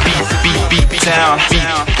beats the beat down. Beat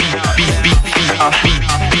down. Beat down.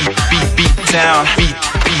 Beat down.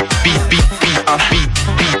 Down, beat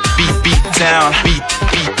down,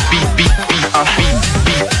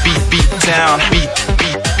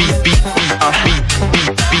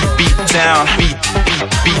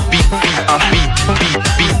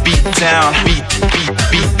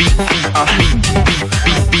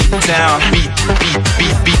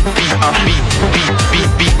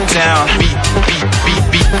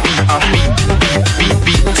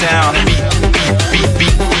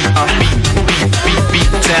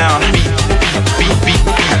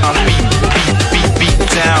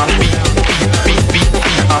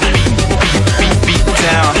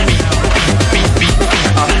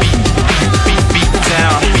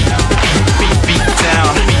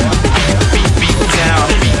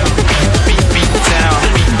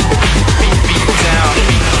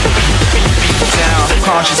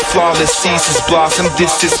 conscious, flawless seasons blossom.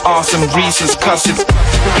 This is awesome reasons, cause it's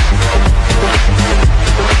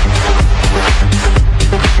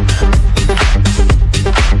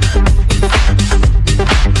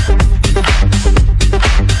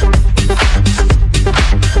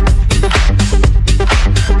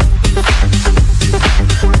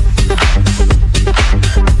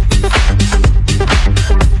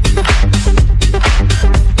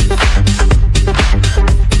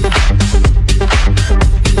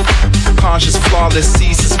flawless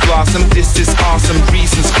seasons blossom. This is awesome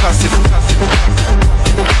reasons, cause it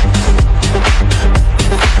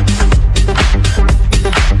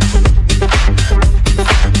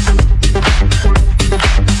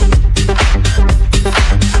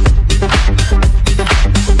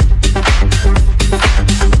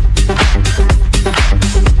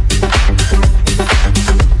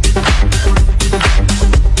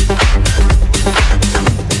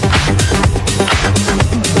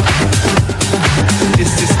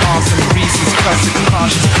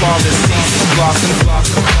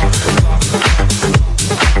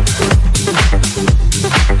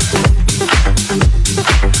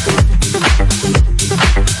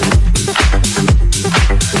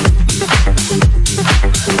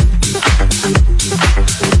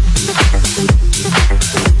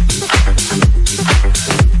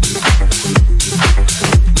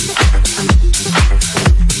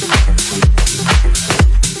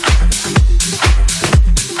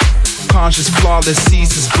while the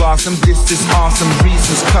seasons blossom. This is awesome,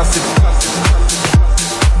 reasons cuss it.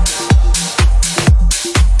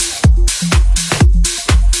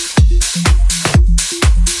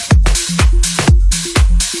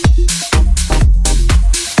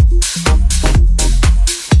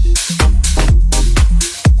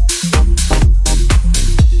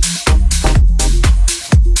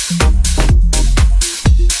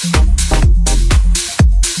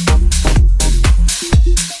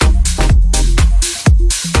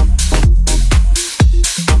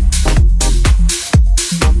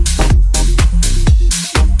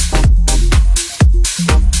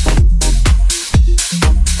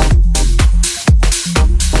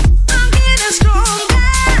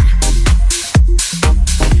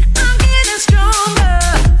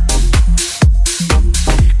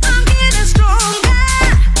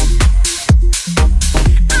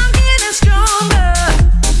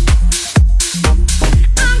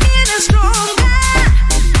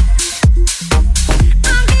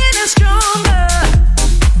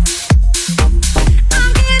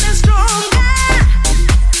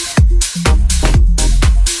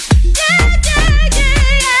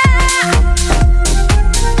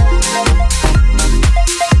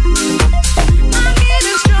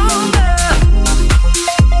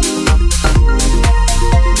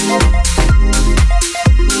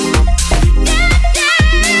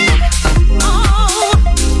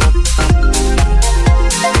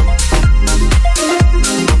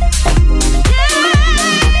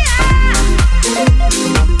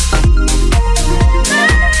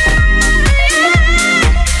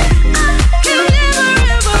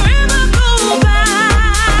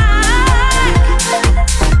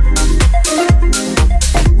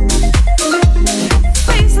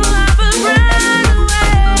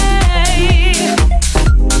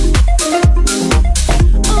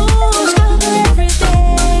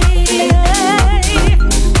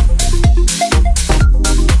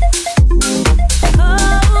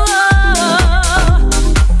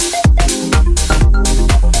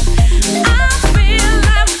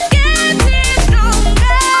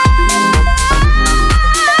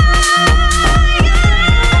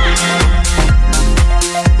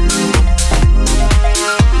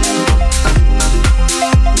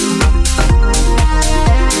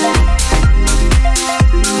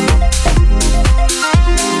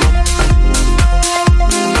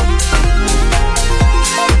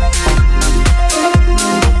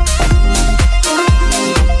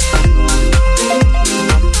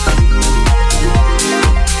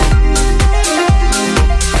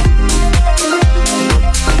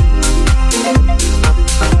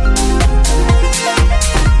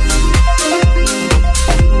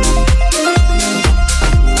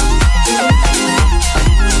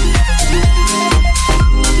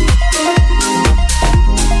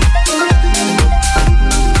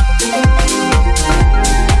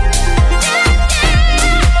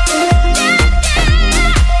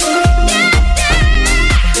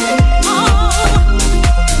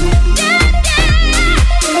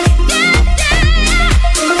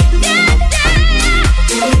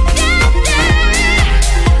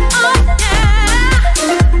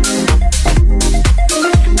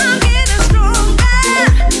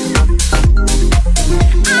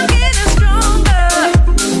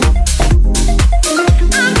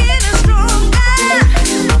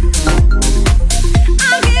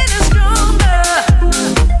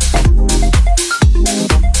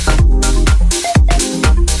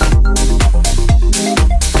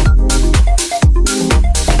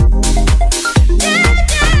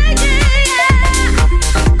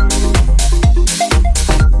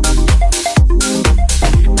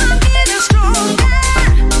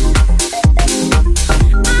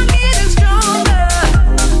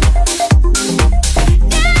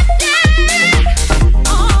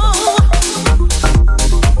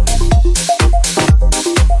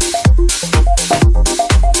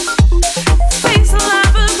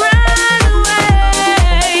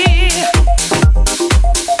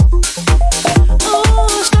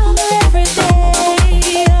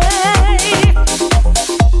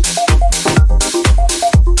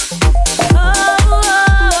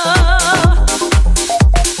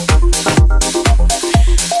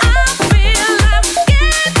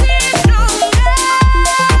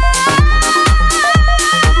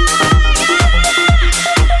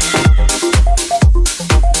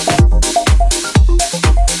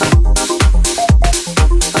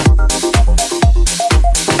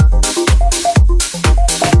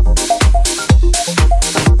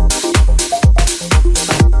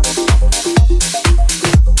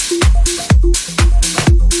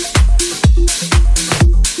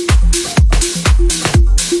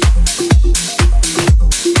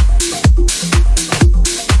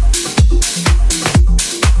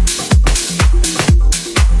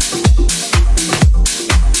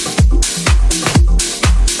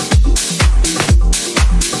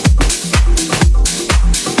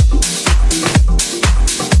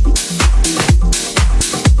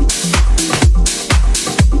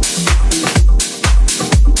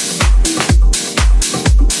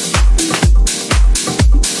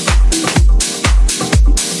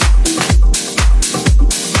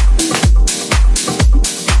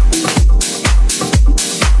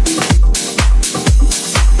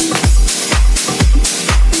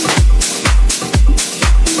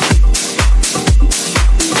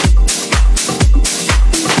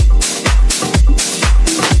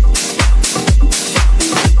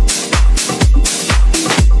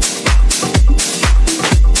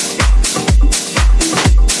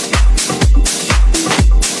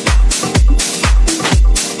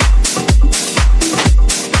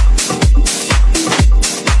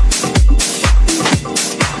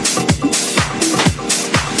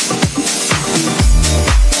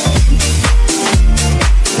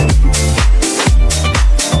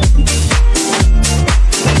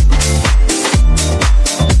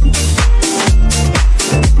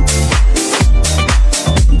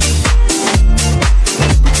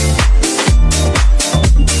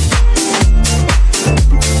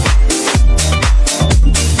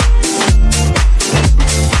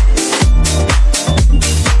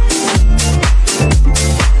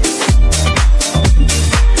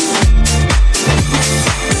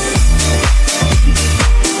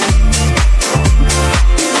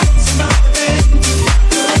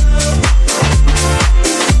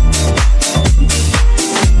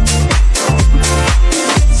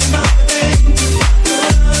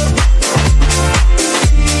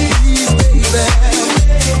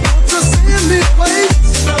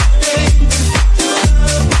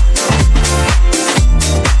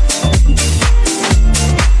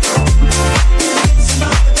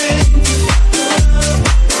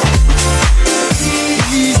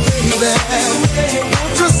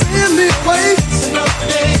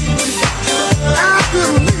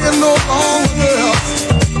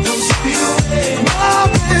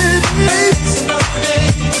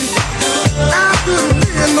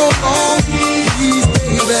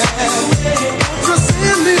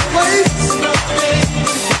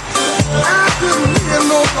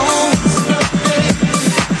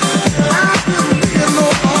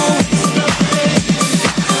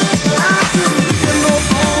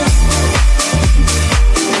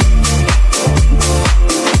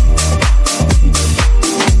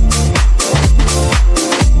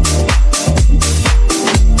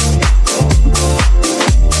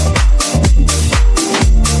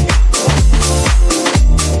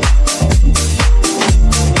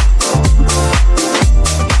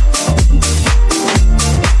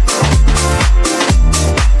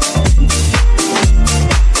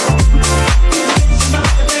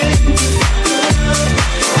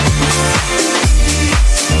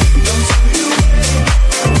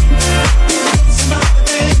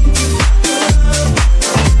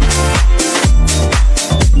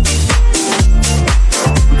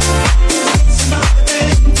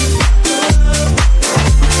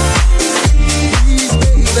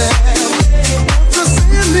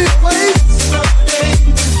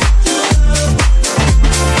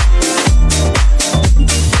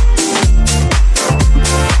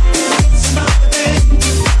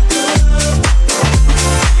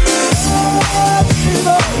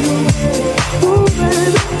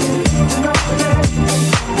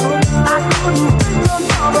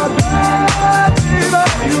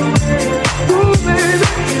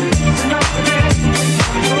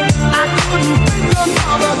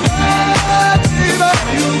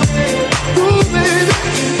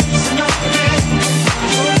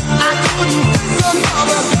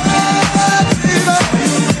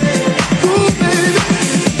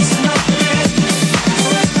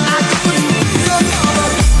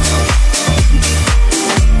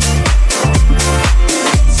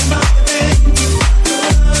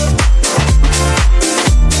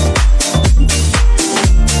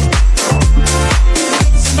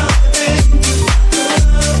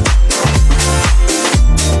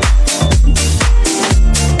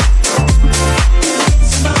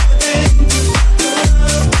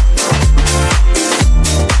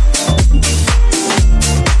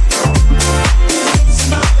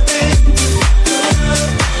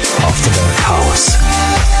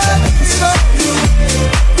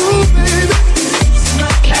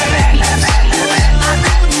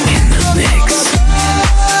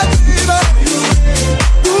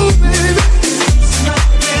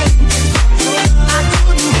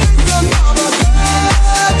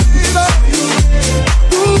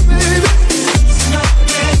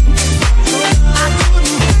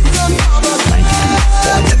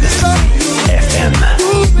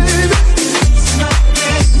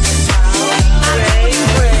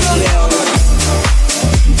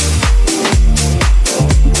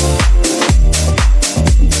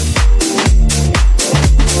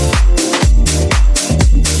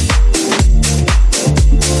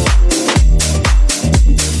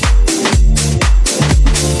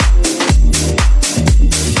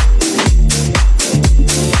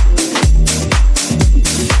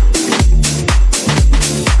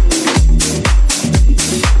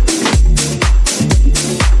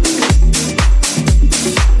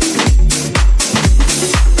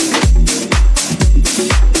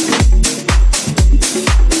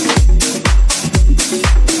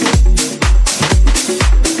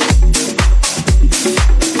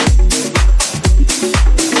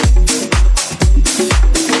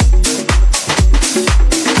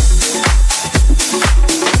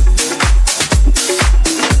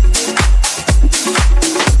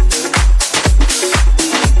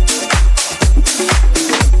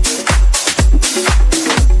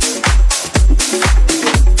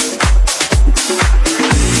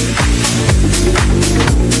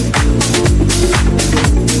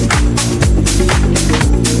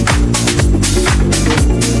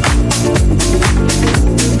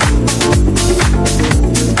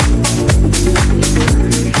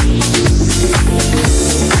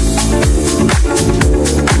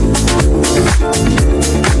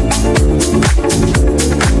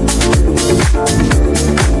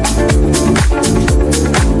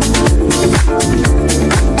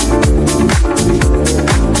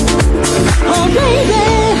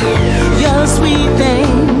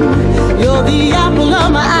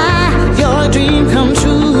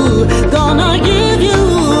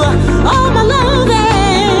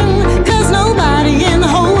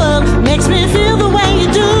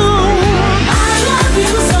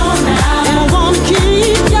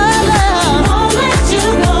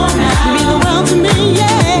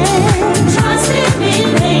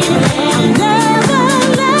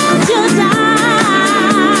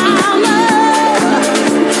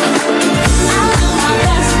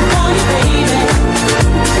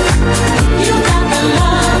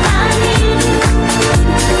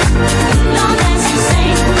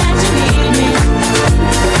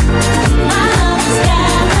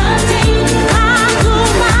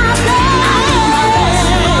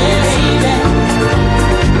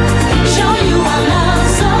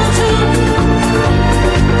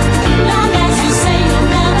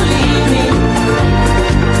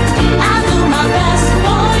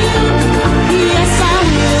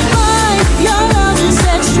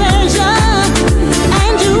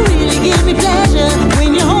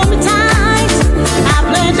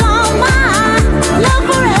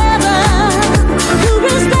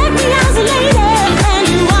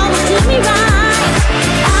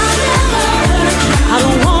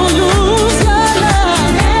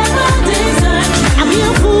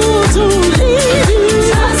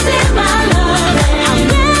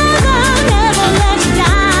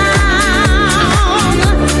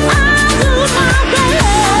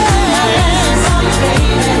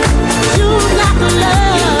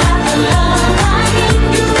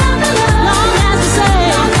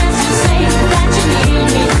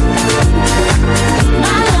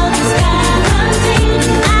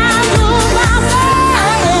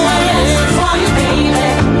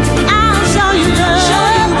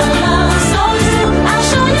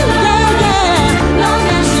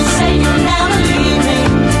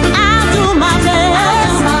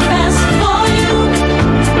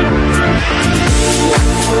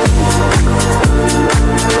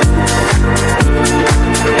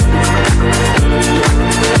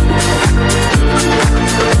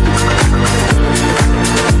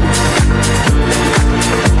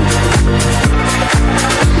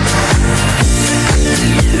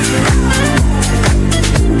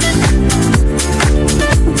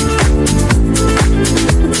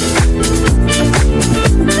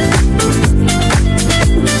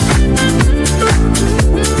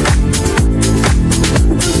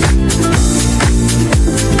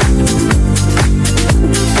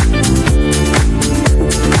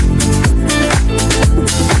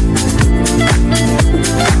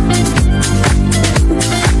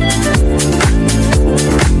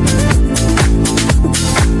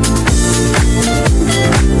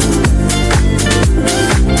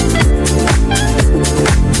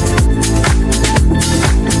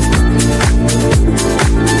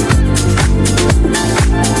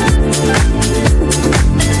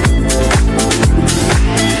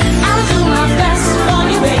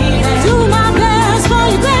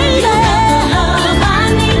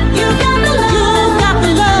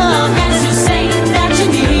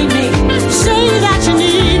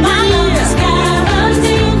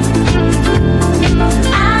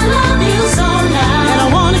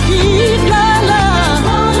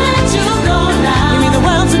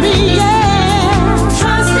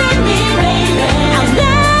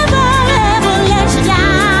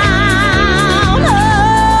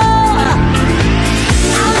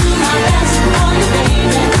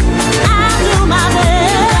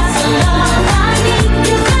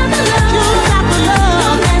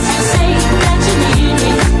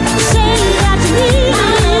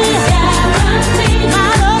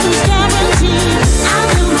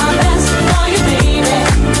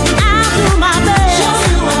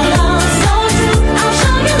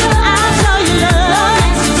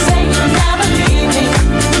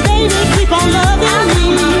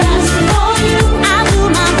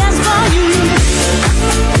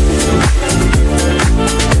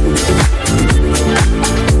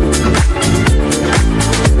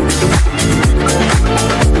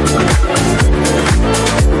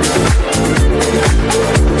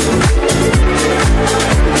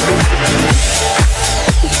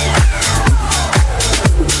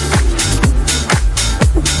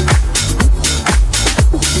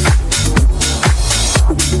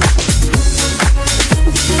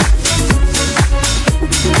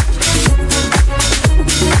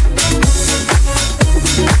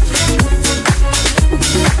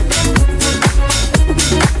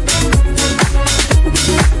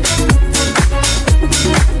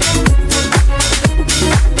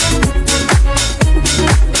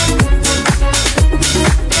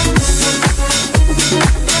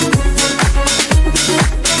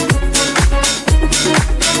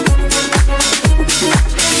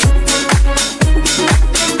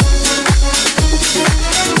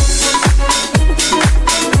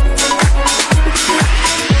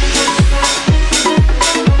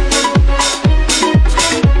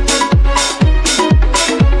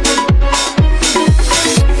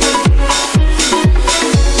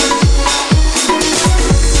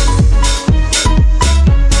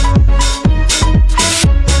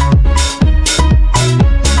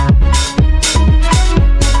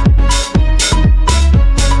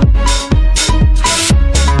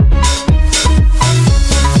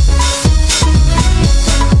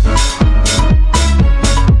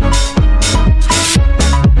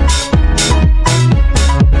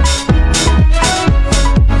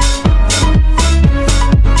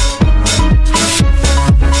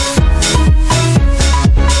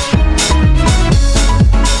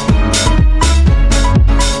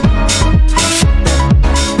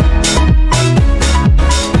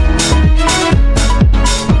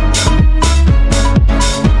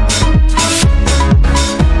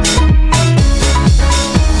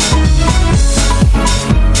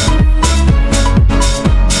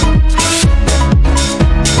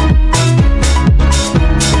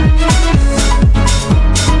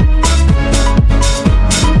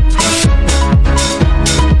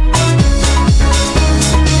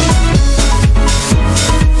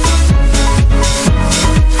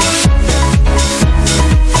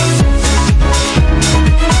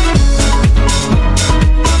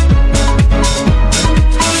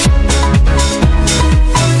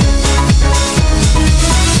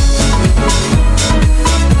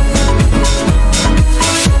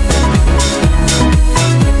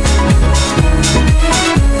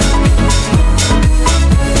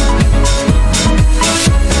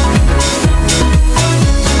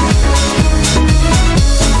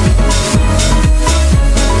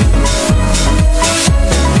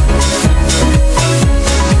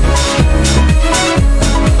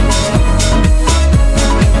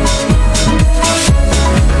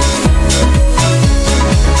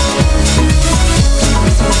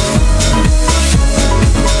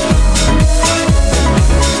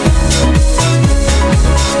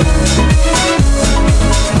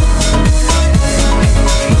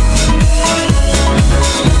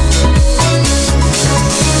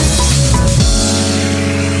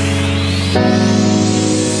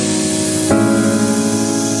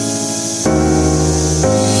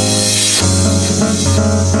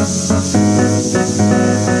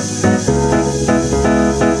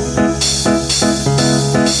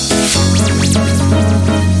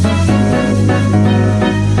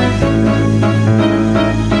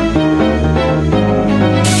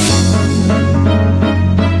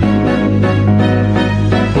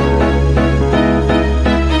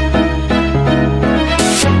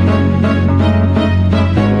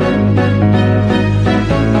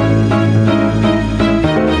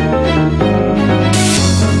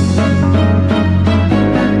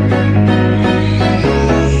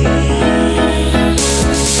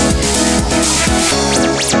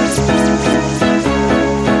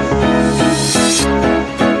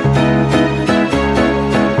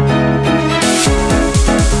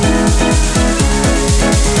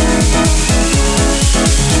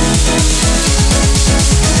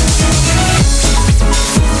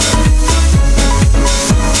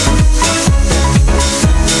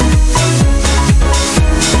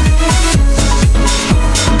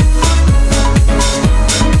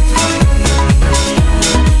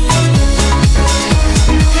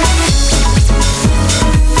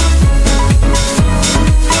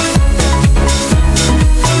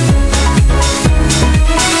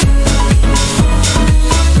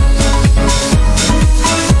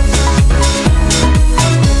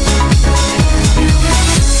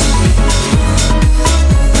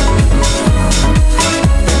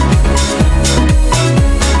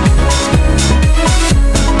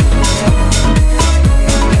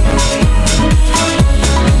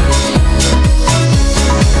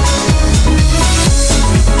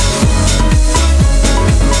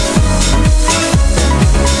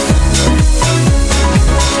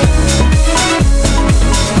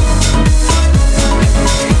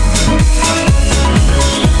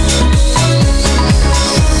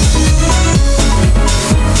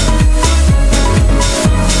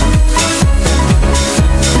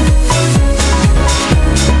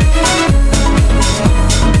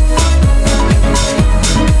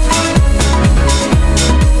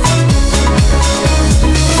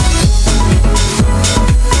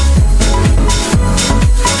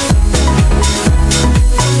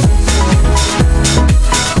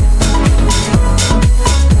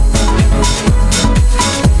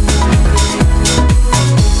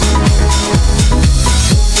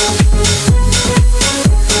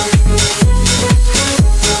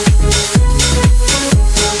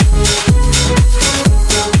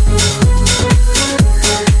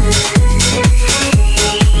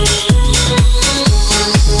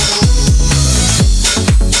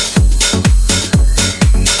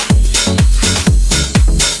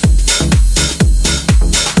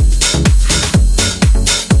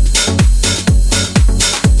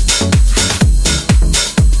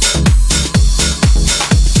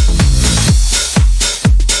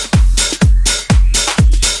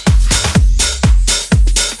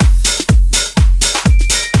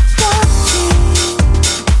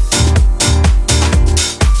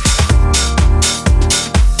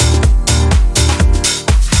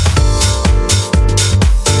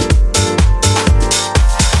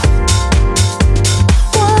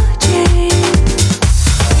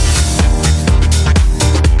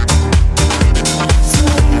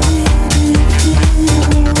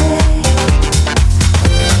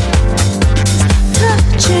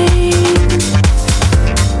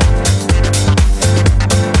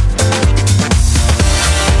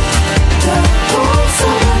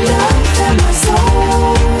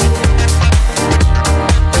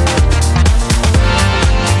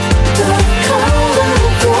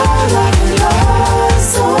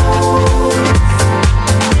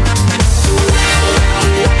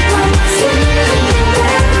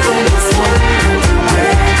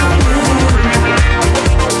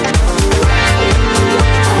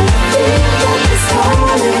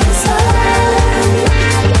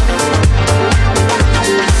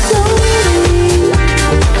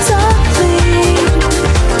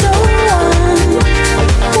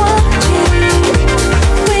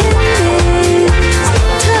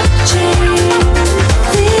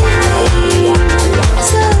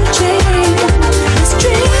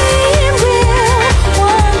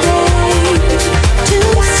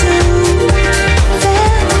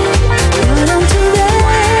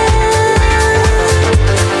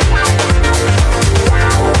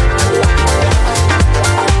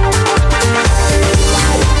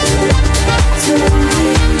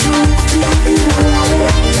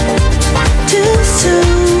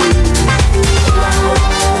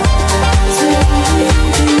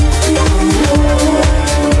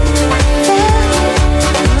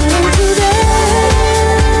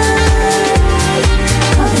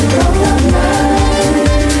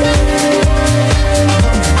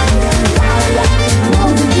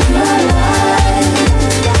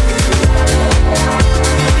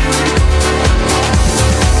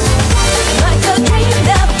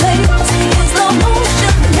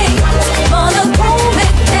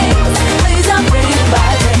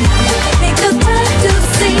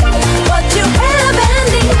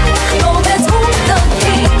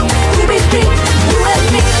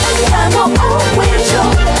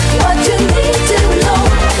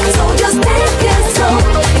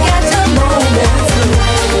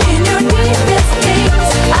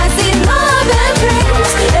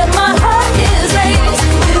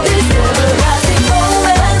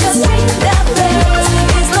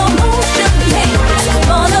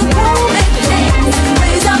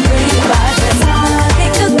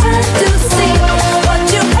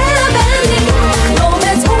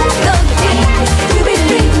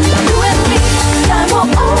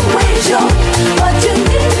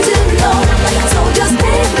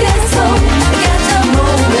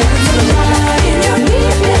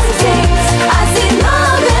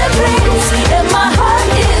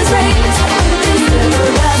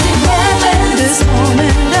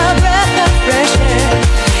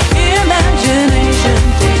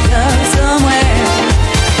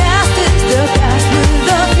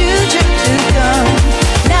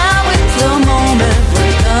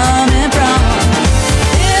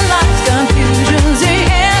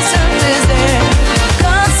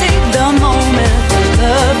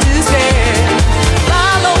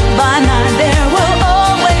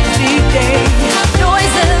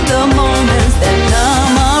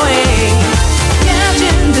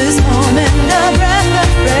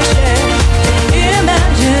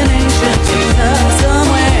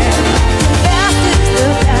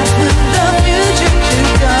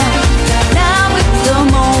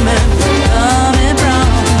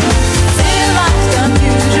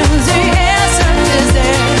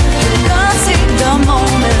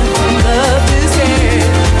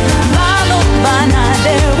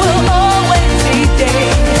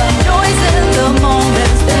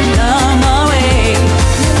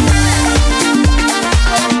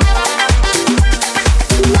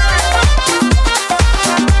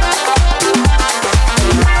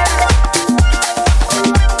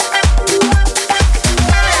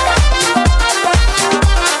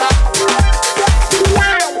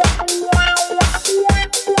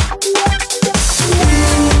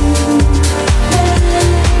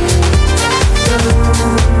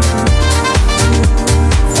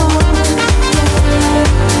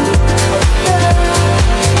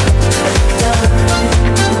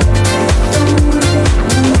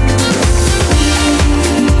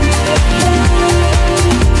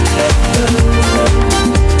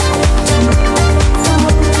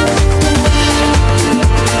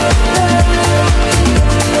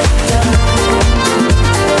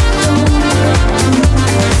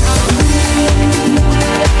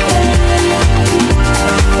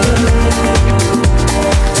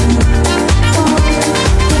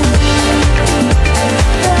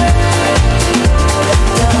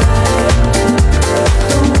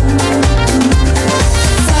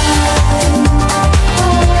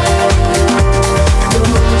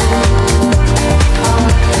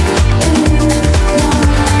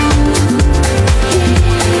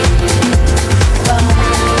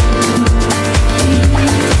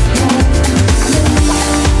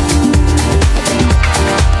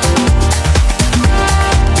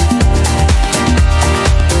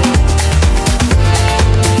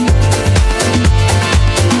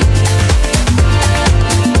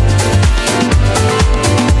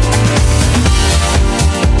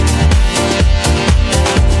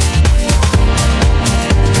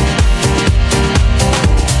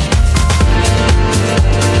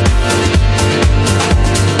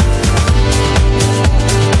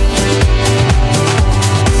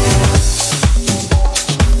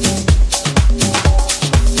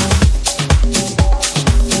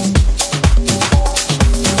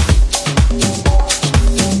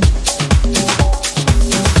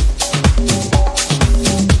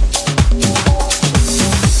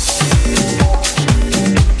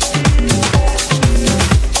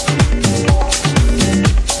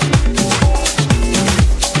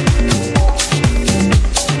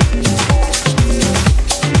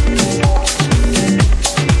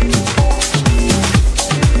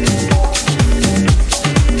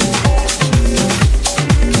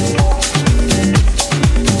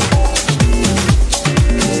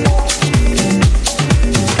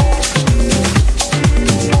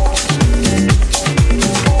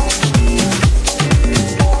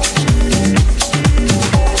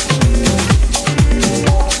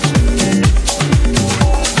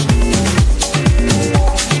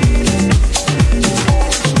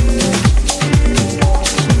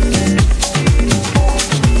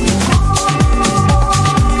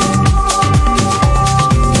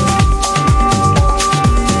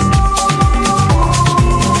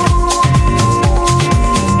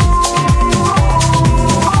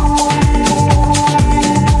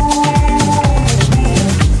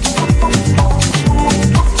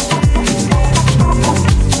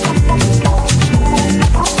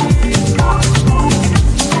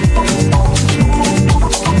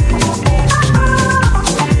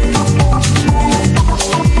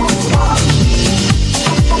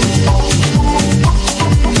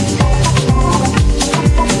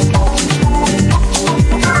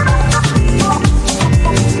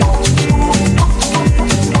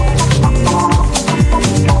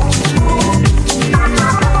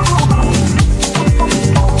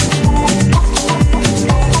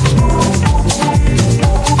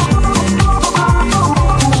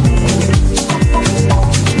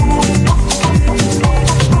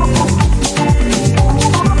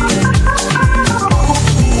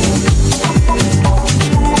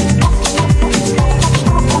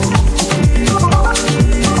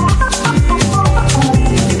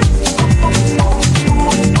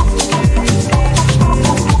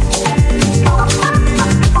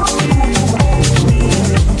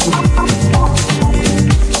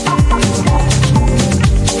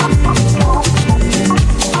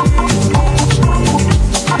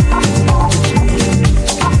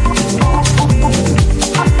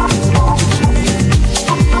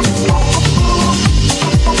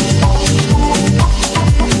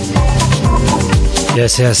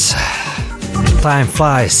 Yes, yes. Time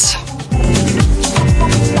flies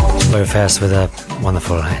very fast with a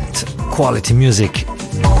wonderful and quality music.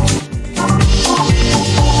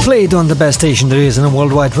 Played on the best station there is in the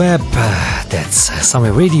World Wide Web. That's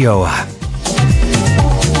Soundwave Radio.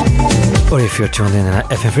 Or if you're tuned in an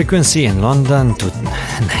FM frequency in London to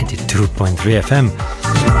 92.3 FM.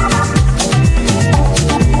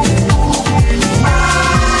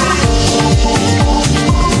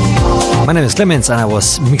 My name is kLEMENZ and I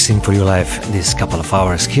was mixing for you live this couple of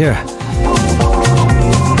hours here.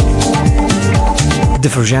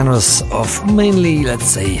 Different genres of mainly, let's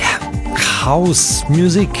say, house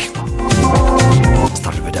music.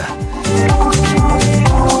 Started with the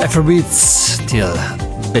Afrobeats till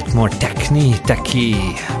a bit more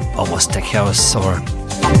techy, almost tech house or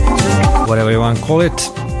whatever you want to call it.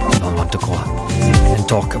 Don't want to call and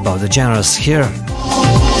talk about the genres here.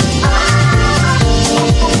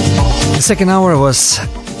 The second hour was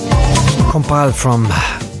compiled from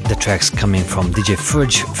the tracks coming from DJ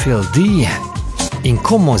Fudge, Phil D,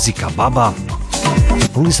 Incomo Zika Baba,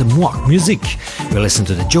 release of Muak Music. We listen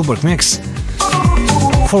to the Joburg mix,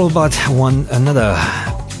 followed by another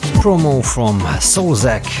promo from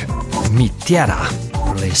Soulzak Mitiara,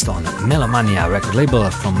 released on Melomania record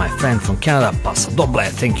label from my friend from Canada, Paso Doble.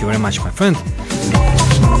 Thank you very much, my friend.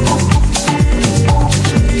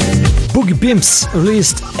 Boogie Pimps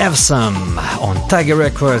released Evsam on Tiger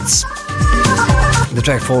Records. The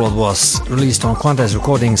track followed was released on Quantize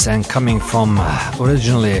Recordings and coming from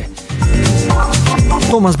originally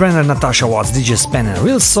Thomas Brenner, Natasha Watts, DJ Spen and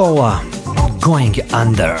Real Soul, Going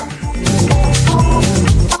Under.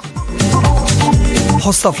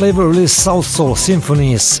 Hostile Flavor released South Soul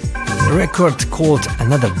Symphonies record called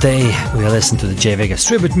Another Day. We listened to the J Vegas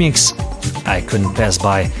tribute mix. I couldn't pass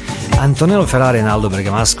by Antonello Ferrari and Aldo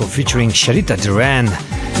Bergamasco featuring Sharita Duran,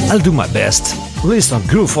 I'll Do My Best, released on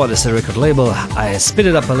Groove Odyssey record label. I sped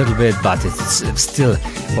it up a little bit, but it's still,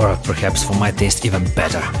 or perhaps for my taste, even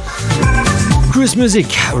better. Cruise Music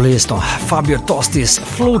released on Fabio Tosti's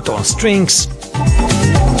Flute on Strings.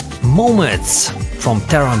 Moments from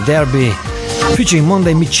Terran Derby featuring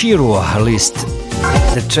Monday Michiru released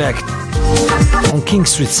the track on King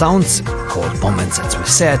Street Sounds called Moments, as we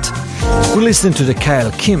said. We listened to the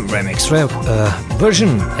Kyle Kim remix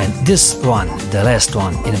version, and this one, the last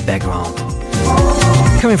one in the background,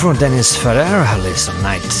 coming from Dennis Ferrer, released on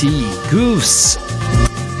Night Tea Grooves,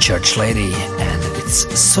 Church Lady, and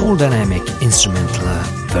its soul dynamic instrumental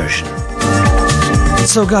version.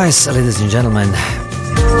 So guys, ladies and gentlemen,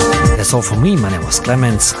 that's all from me. My name was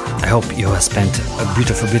kLEMENZ. I hope you have spent a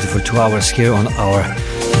beautiful, beautiful 2 hours here on our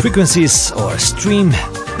frequencies or stream.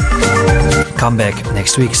 Come back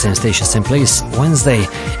next week, same station, same place. Wednesday,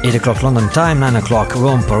 8 o'clock London time, 9 o'clock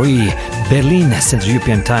Rome, Paris, Berlin, Central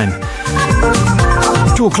European time,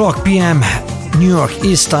 2 o'clock PM, New York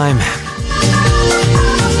East time.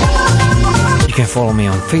 You can follow me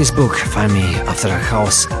on Facebook, find me AfterDark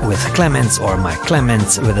House with kLEMENZ or my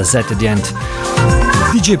kLEMENZ with a Z at the end.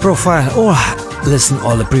 DJ profile, or listen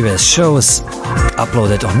all the previous shows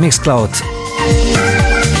uploaded on Mixcloud.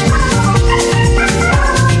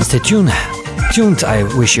 Stay tuned. I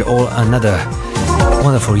wish you all another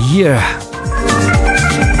wonderful year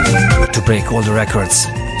to break all the records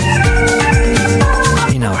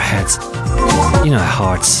in our heads, in our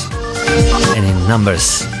hearts, and in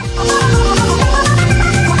numbers.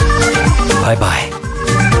 Bye bye.